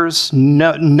cares?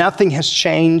 No, nothing has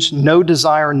changed, no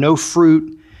desire, no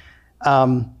fruit.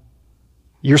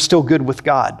 You're still good with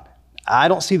God. I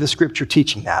don't see the scripture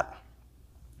teaching that.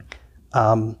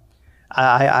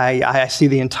 I see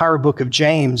the entire book of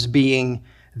James being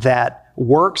that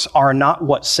works are not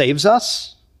what saves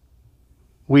us.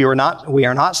 We are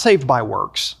not saved by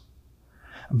works,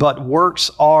 but works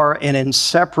are an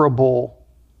inseparable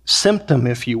symptom,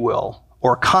 if you will,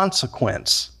 or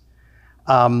consequence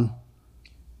of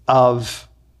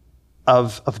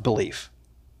belief.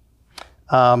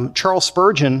 Charles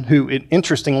Spurgeon, who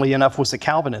interestingly enough was a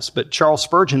Calvinist, but Charles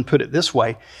Spurgeon put it this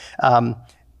way.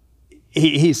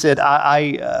 He said,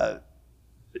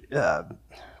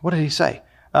 what did he say?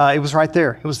 It was right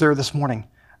there. It was there this morning.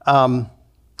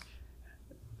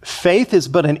 Faith is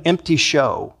but an empty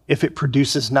show if it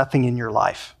produces nothing in your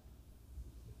life.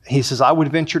 He says, I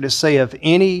would venture to say of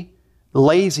any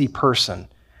lazy person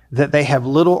that they have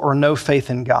little or no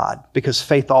faith in God, because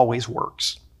faith always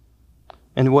works.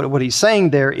 And what he's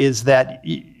saying there is that,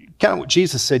 kind of what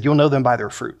Jesus said, you'll know them by their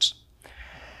fruits.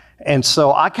 And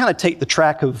so I kind of take the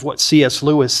track of what C.S.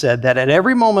 Lewis said, that at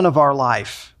every moment of our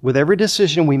life, with every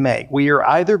decision we make, we are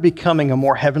either becoming a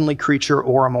more heavenly creature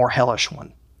or a more hellish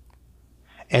one.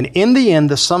 And in the end,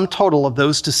 the sum total of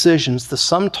those decisions, the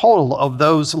sum total of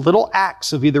those little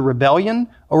acts of either rebellion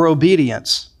or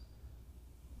obedience,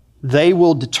 they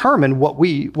will determine what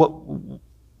we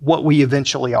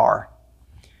eventually are.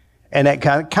 And that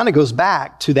kind of goes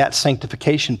back to that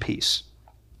sanctification piece.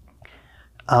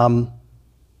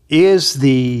 Is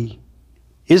the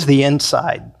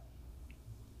outside,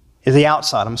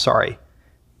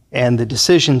 and the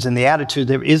decisions and the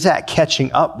attitude, is that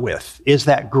catching up with? Is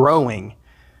that growing?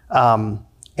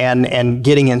 And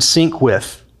getting in sync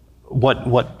with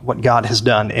what God has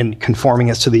done and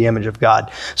conforming us to the image of God.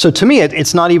 So to me,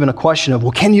 it's not even a question of,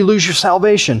 well, can you lose your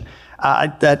salvation? I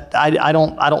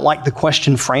don't like the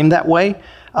question framed that way.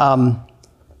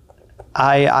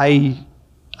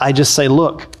 I just say,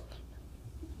 look,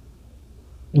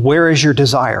 where is your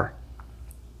desire?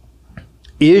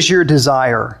 Is your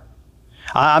desire?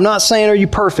 I'm not saying, are you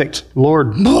perfect?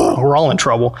 Lord, we're all in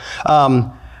trouble.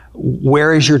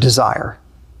 Where is your desire?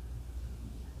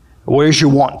 Where's your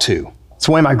want to? It's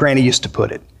the way my granny used to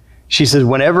put it. She said,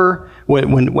 whenever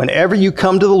you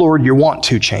come to the Lord, your want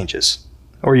to changes.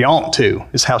 Or your ought to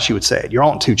is how she would say it. Your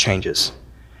ought to changes.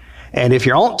 And if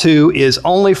your ought to is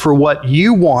only for what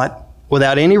you want,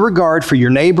 without any regard for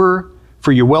your neighbor,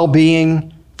 for your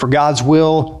well-being, for God's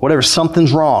will, whatever,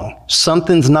 something's wrong,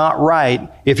 something's not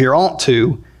right, if you're ought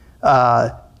to,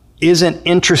 isn't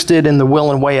interested in the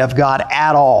will and way of God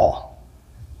at all.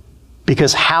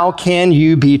 Because how can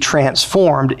you be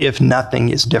transformed if nothing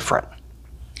is different?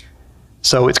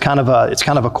 So it's kind of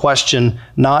a question,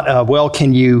 not well,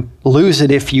 can you lose it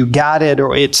if you got it,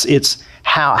 or it's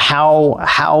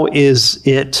how is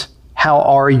it? How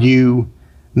are you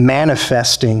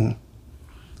manifesting?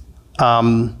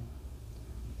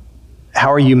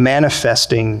 How are you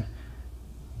manifesting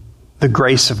the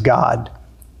grace of God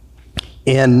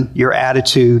in your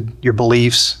attitude, your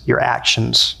beliefs, your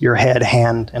actions, your head,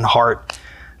 hand, and heart?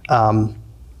 And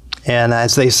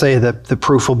as they say, the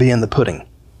proof will be in the pudding.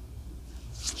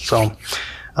 So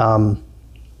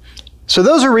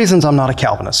those are reasons I'm not a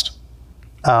Calvinist.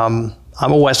 I'm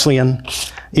a Wesleyan.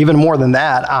 Even more than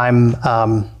that,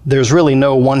 there's really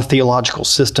no one theological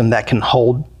system that can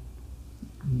hold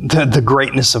the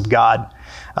greatness of God.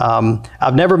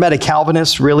 I've never met a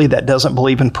Calvinist really that doesn't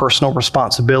believe in personal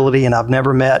responsibility, and I've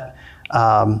never met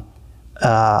a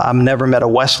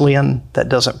Wesleyan that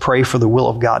doesn't pray for the will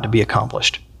of God to be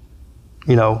accomplished.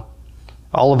 You know,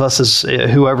 all of us as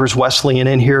whoever's Wesleyan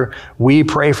in here, we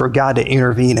pray for God to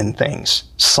intervene in things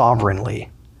sovereignly.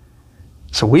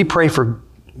 So we pray for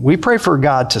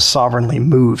God to sovereignly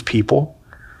move people.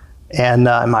 And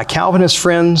my Calvinist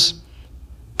friends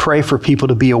pray for people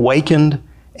to be awakened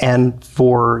and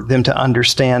for them to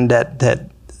understand that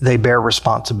they bear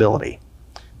responsibility.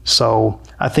 So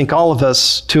I think all of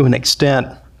us, to an extent,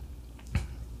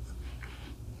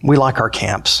 we like our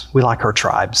camps. We like our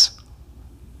tribes.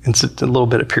 It's a little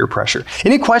bit of peer pressure.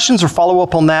 Any questions or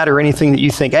follow-up on that, or anything that you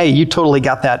think, hey, you totally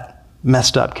got that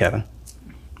messed up, Kevin?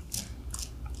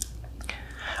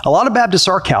 A lot of Baptists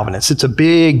are Calvinists. It's a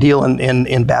big deal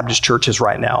in Baptist churches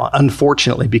right now,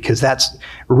 unfortunately, because that's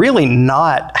really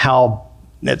not how,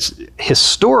 it's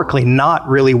historically not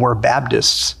really where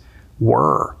Baptists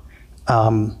were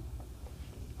in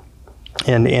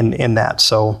that.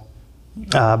 So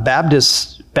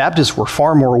Baptists were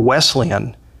far more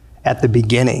Wesleyan at the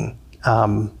beginning,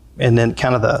 and then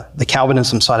kind of the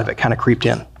Calvinism side of it kind of creeped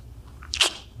in.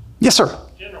 Yes, sir.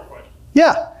 General question.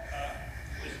 Yeah.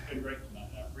 This has been great tonight.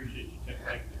 I appreciate you taking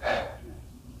the time to do this.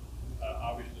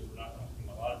 Obviously, we're not going to spend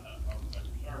a lot of time talking about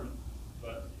your sermon,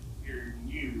 but hearing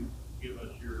you give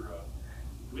us your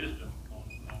wisdom on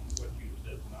what you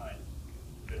said tonight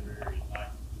has been very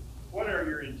enlightening. What are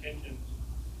your intentions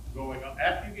going on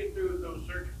after you get through with those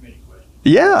search committee questions?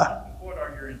 Yeah. What are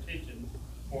your intentions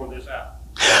for this hour?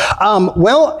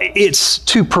 Well, it's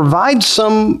to provide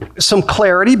some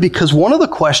clarity, because one of the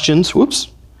questions,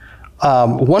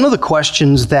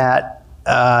 that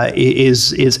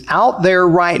is out there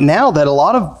right now that a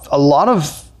lot of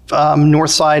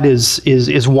Northside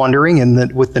is wondering, and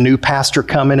that with the new pastor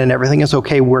coming and everything, is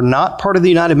okay, we're not part of the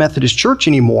United Methodist Church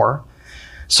anymore.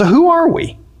 So who are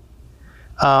we?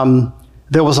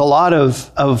 There was a lot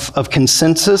of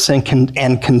consensus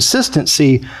and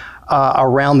consistency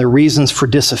around the reasons for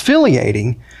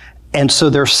disaffiliating, and so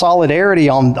there's solidarity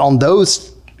on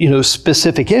those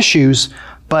specific issues.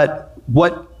 But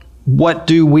what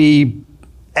do we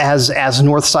as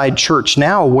Northside Church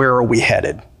now? Where are we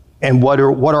headed, and what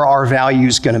are our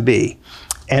values going to be?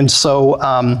 And so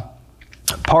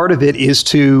part of it is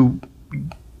to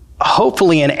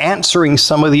hopefully in answering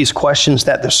some of these questions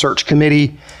that the search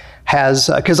committee has,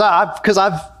 because I've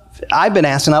been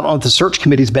asked, and I don't know if the search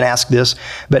committee's been asked this,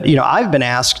 but I've been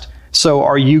asked, so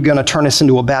are you going to turn us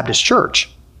into a Baptist church?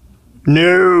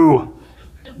 No,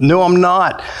 I'm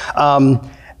not.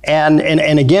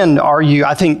 And again,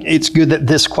 I think it's good that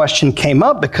this question came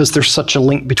up, because there's such a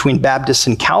link between Baptists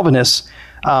and Calvinists.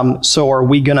 So are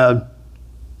we gonna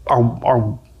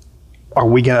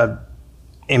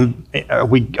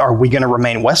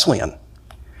remain Wesleyan?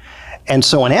 And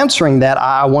so in answering that,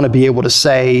 I want to be able to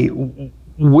say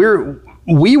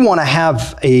we want to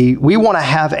have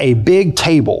a big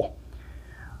table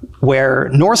where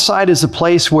Northside is a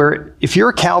place where if you're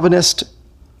a Calvinist,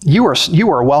 you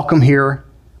are welcome here.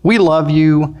 We love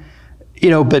you,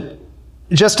 but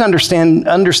just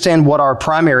understand what our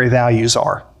primary values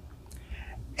are.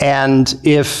 And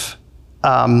if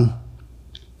are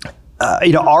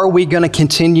we going to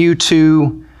continue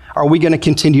to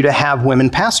have women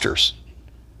pastors?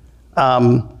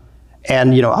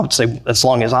 And I would say, as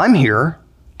long as I'm here,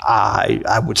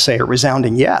 I would say a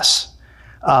resounding yes.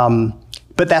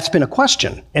 But that's been a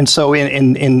question. And so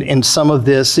in some of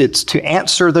this, it's to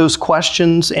answer those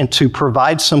questions and to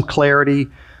provide some clarity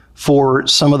for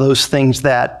some of those things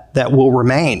that will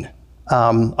remain.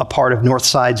 a part of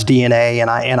Northside's DNA and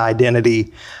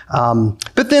identity.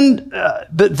 But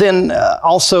then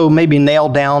also maybe nail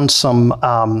down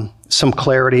some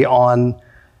clarity on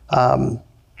kind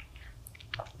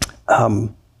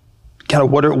of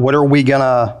what are we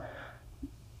gonna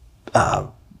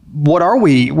where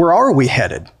are we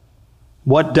headed?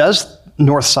 What does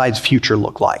Northside's future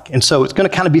look like? And so it's going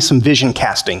to kind of be some vision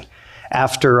casting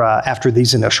after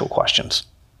these initial questions.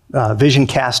 Vision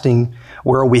casting,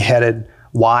 where are we headed?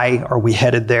 Why are we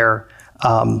headed there?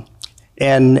 And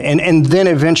then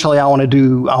eventually I want to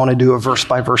do a verse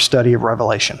by verse study of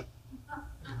Revelation.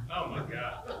 Oh my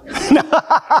God.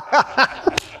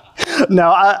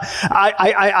 No,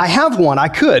 I have one. I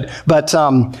could, but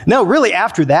no. Really,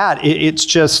 after that, it's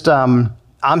just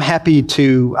I'm happy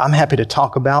to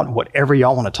talk about whatever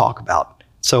y'all want to talk about.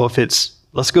 So if it's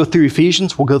let's go through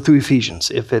Ephesians, we'll go through Ephesians.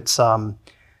 If it's I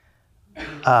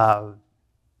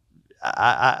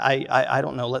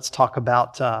don't know. Let's talk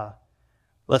about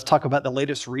the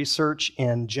latest research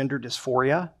in gender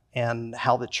dysphoria and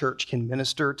how the church can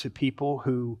minister to people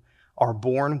who are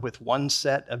born with one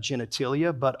set of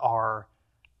genitalia, but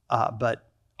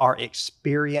are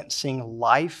experiencing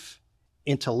life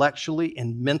intellectually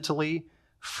and mentally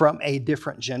from a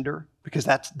different gender, because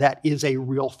that is a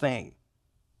real thing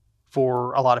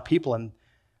for a lot of people, and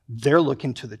they're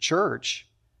looking to the church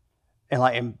and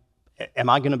like, am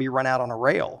I going to be run out on a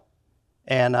rail?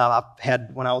 And I've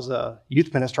had, when I was a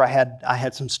youth minister, I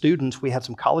had some students. We had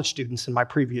some college students in my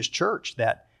previous church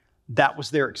that was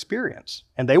their experience,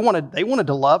 and they wanted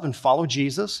to love and follow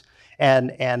Jesus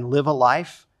and live a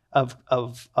life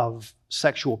of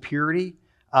sexual purity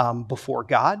before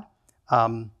God.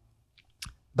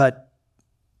 But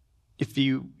if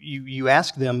you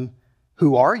ask them,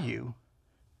 who are you?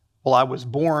 Well, I was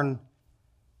born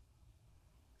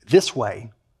this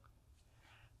way.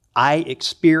 I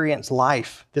experience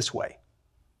life this way.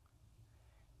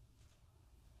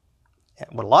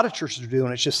 And what a lot of churches are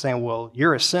doing is just saying, well,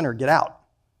 you're a sinner, get out.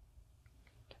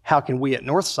 How can we at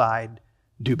Northside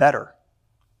do better?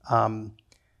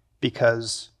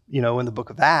 Because, in the book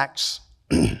of Acts,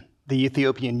 the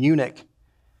Ethiopian eunuch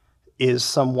is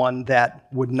someone that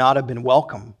would not have been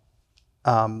welcome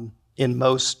in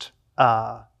most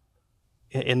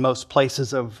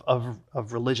places of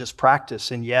religious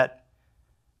practice, and yet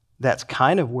that's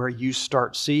kind of where you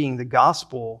start seeing the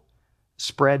gospel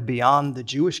spread beyond the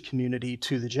Jewish community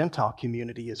to the Gentile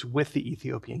community, is with the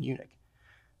Ethiopian eunuch.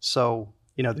 So,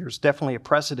 there's definitely a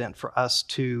precedent for us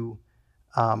to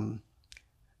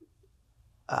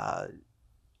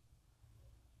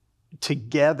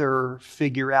together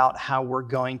figure out how we're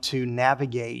going to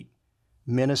navigate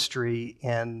ministry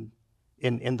in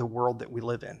the world that we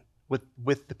live in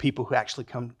with the people who actually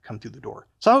come through the door.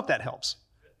 So I hope that helps.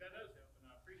 That does help,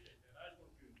 and I appreciate that. I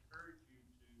just want to encourage you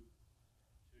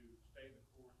to stay the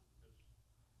course,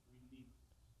 because we need it.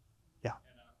 Yeah.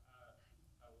 And I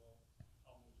will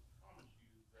almost promise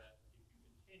you that if you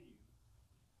continue,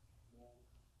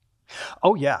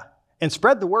 Oh yeah. And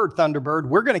spread the word, Thunderbird.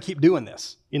 We're going to keep doing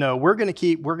this. We're going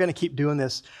to keep doing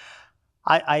this.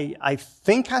 I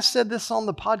think I said this on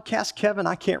the podcast, Kevin.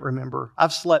 I can't remember.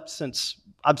 I've slept since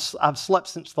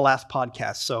the last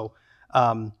podcast. So,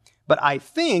 but I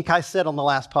think I said on the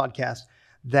last podcast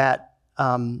that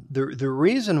the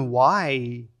reason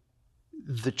why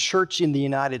the church in the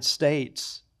United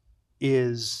States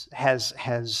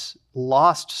has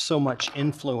lost so much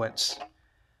influence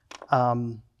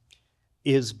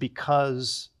is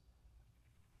because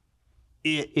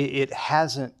it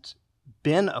hasn't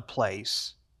been a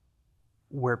place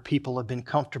where people have been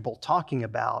comfortable talking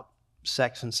about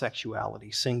sex and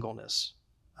sexuality, singleness,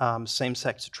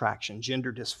 same-sex attraction,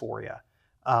 gender dysphoria,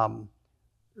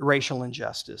 racial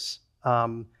injustice,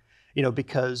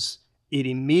 because it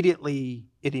immediately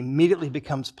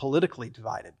becomes politically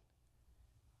divided.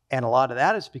 And a lot of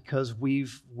that is because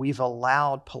we've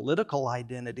allowed political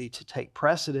identity to take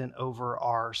precedent over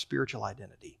our spiritual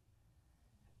identity.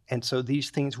 And so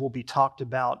these things will be talked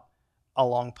about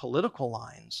along political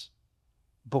lines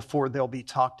before they'll be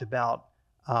talked about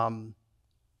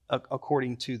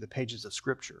according to the pages of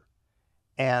Scripture.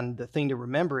 And the thing to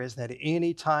remember is that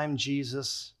any time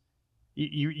Jesus,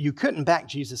 you couldn't back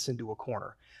Jesus into a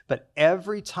corner, but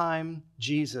every time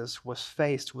Jesus was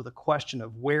faced with a question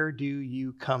of where do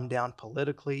you come down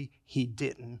politically, he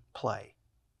didn't play.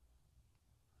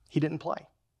 He didn't play.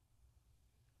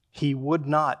 He would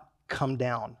not come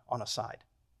down on a side.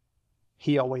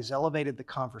 He always elevated the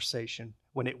conversation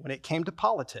when it came to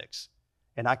politics.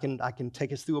 And I can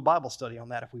take us through a Bible study on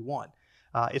that if we want.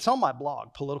 It's on my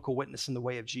blog, Political Witness in the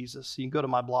Way of Jesus. So you can go to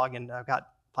my blog, and I've got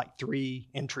like 3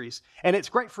 entries, and it's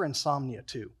great for insomnia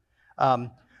too.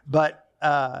 And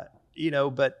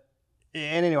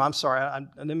anyway, I'm sorry.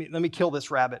 Let me kill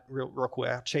this rabbit real quick.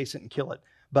 I'll chase it and kill it.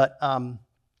 But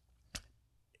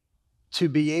to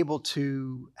be able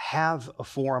to have a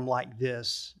forum like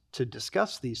this to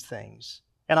discuss these things,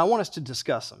 and I want us to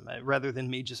discuss them rather than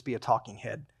me just be a talking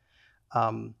head.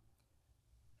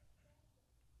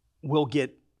 We'll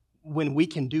get, when we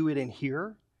can do it in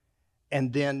here,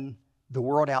 and then the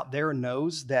world out there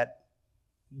knows that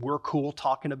we're cool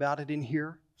talking about it in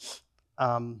here,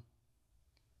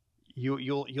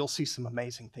 you'll see some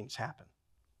amazing things happen.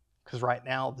 Because right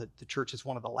now, the church is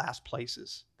one of the last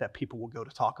places that people will go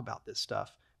to talk about this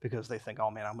stuff because they think,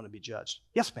 oh man, I'm going to be judged.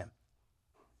 Yes, ma'am.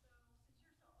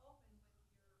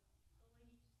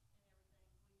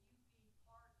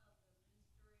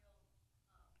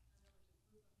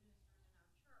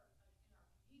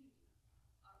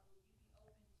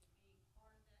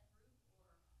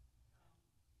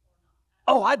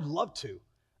 Oh, I'd love to.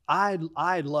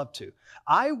 I'd love to.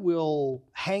 I will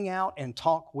hang out and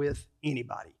talk with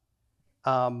anybody.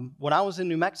 When I was in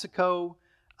New Mexico,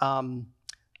 I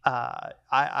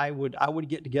would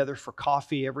get together for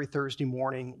coffee every Thursday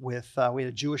morning with, we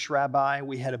had a Jewish rabbi,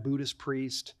 we had a Buddhist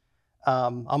priest, I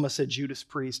almost said Judas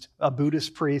priest, a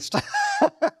Buddhist priest,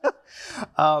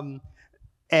 and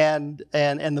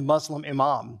the Muslim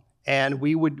imam. And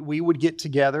we would get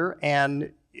together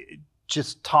and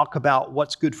just talk about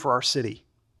what's good for our city.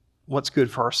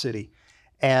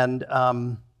 And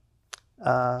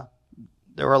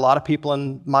there were a lot of people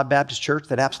in my Baptist church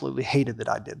that absolutely hated that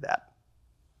I did that.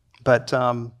 But,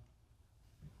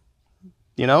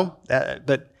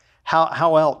 but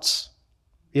how else,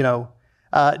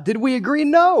 did we agree?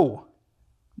 No,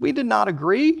 we did not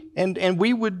agree. And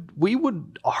we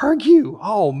would argue.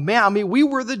 Oh man, I mean, we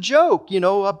were the joke,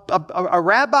 a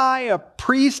rabbi, a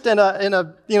priest, and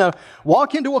a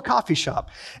walk into a coffee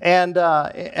shop. And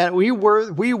we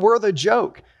were the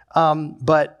joke.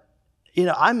 But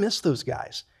I miss those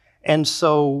guys. And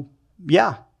so,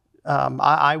 yeah,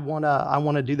 I want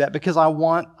to do that because I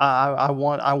want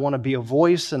to be a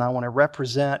voice, and I want to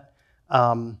represent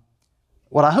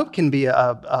what I hope can be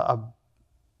a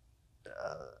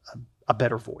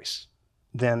better voice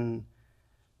than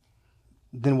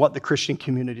what the Christian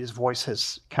community's voice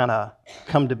has kind of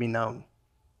come to be known,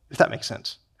 if that makes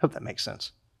sense. Hope that makes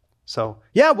sense. So,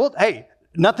 yeah, well, hey,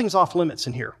 nothing's off limits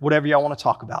in here, whatever y'all want to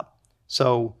talk about.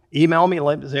 So email me,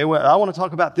 say, well, I want to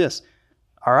talk about this.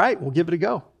 All right, we'll give it a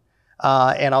go.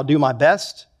 And I'll do my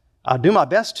best. I'll do my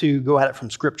best to go at it from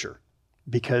Scripture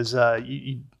because oh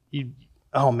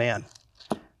man,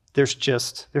 there's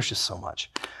just so much.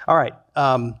 All right,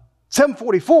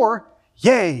 7:44,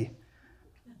 yay.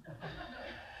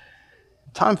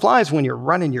 Time flies when you're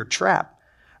running your trap.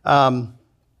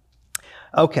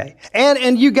 Okay,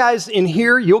 and you guys in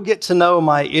here, you'll get to know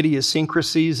my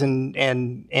idiosyncrasies and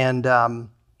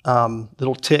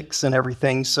little ticks and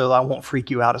everything, so I won't freak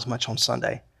you out as much on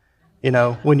Sunday.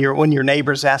 When your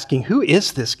neighbor's asking, who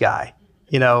is this guy?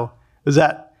 Is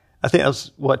that? I think that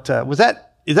was what was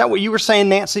that? Is that what you were saying,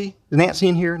 Nancy? Is Nancy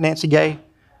in here? Nancy Gay?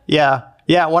 Yeah.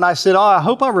 When I said, I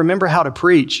hope I remember how to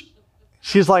preach,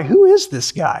 she's like, who is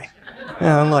this guy? And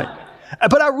I'm like.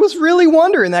 But I was really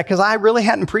wondering that because I really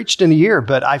hadn't preached in a year.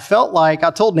 But I felt like, I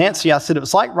told Nancy, I said, it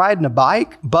was like riding a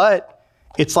bike, but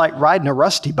it's like riding a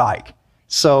rusty bike.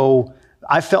 So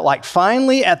I felt like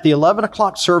finally at the 11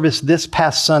 o'clock service this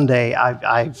past Sunday,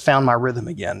 I found my rhythm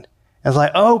again. I was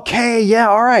like, okay, yeah,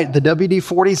 all right. The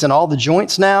WD-40's in all the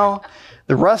joints now.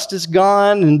 The rust is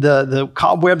gone and the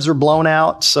cobwebs are blown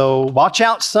out. So watch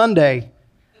out Sunday.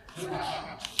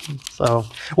 So,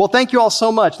 well, thank you all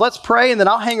so much. Let's pray, and then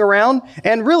I'll hang around.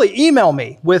 And really, email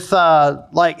me with hey,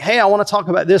 I want to talk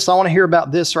about this. I want to hear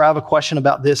about this, or I have a question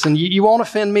about this. And you won't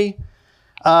offend me.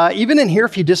 Even in here,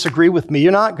 if you disagree with me,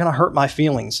 you're not going to hurt my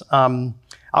feelings.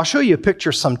 I'll show you a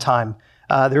picture sometime.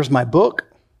 There's my book,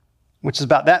 which is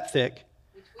about that thick.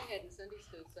 Which we had in Sunday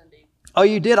school Sunday. Oh,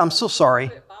 you did? I'm so sorry.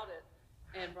 I bought it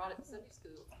and brought it to Sunday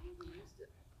school. We used it.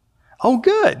 Oh,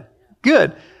 good.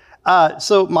 Good.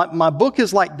 So my book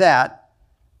is like that.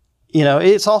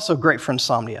 It's also great for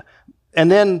insomnia.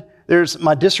 And then there's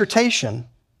my dissertation.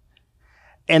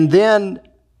 And then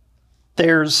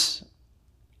there's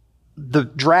the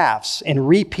drafts and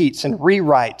repeats and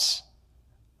rewrites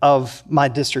of my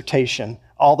dissertation.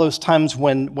 All those times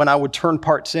when I would turn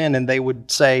parts in and they would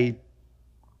say,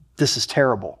 this is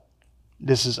terrible.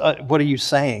 This is, what are you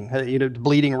saying?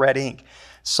 Bleeding red ink.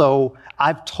 So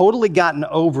I've totally gotten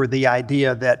over the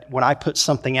idea that when I put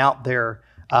something out there,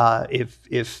 if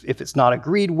it's not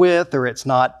agreed with or it's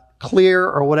not clear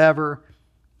or whatever,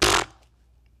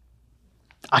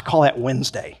 I call that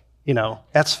Wednesday.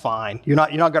 That's fine. You're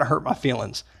not going to hurt my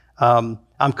feelings.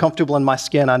 I'm comfortable in my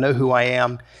skin. I know who I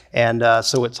am. And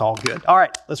so it's all good. All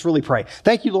right, let's really pray.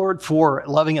 Thank you, Lord, for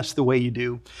loving us the way you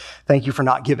do. Thank you for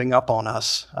not giving up on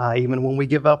us, even when we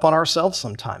give up on ourselves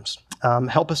sometimes.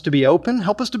 Help us to be open.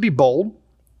 Help us to be bold.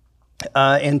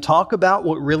 And talk about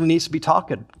what really needs to be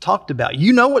talked about.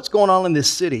 You know what's going on in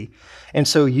this city. And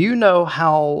so you know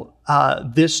how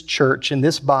this church and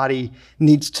this body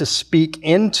needs to speak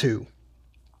into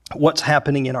what's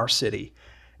happening in our city.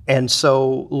 And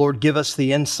so, Lord, give us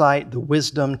the insight, the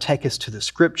wisdom, take us to the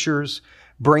scriptures,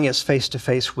 bring us face to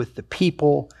face with the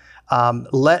people.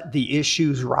 Let the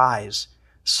issues rise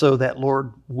so that,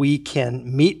 Lord, we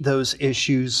can meet those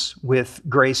issues with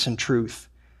grace and truth.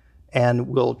 And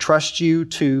we'll trust you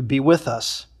to be with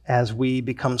us as we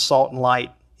become salt and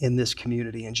light in this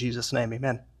community. In Jesus' name,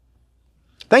 amen.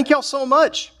 Thank y'all so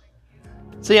much.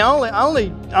 See, I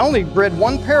only read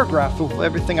one paragraph of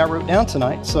everything I wrote down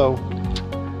tonight. So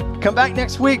come back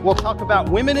next week. We'll talk about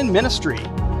women in ministry.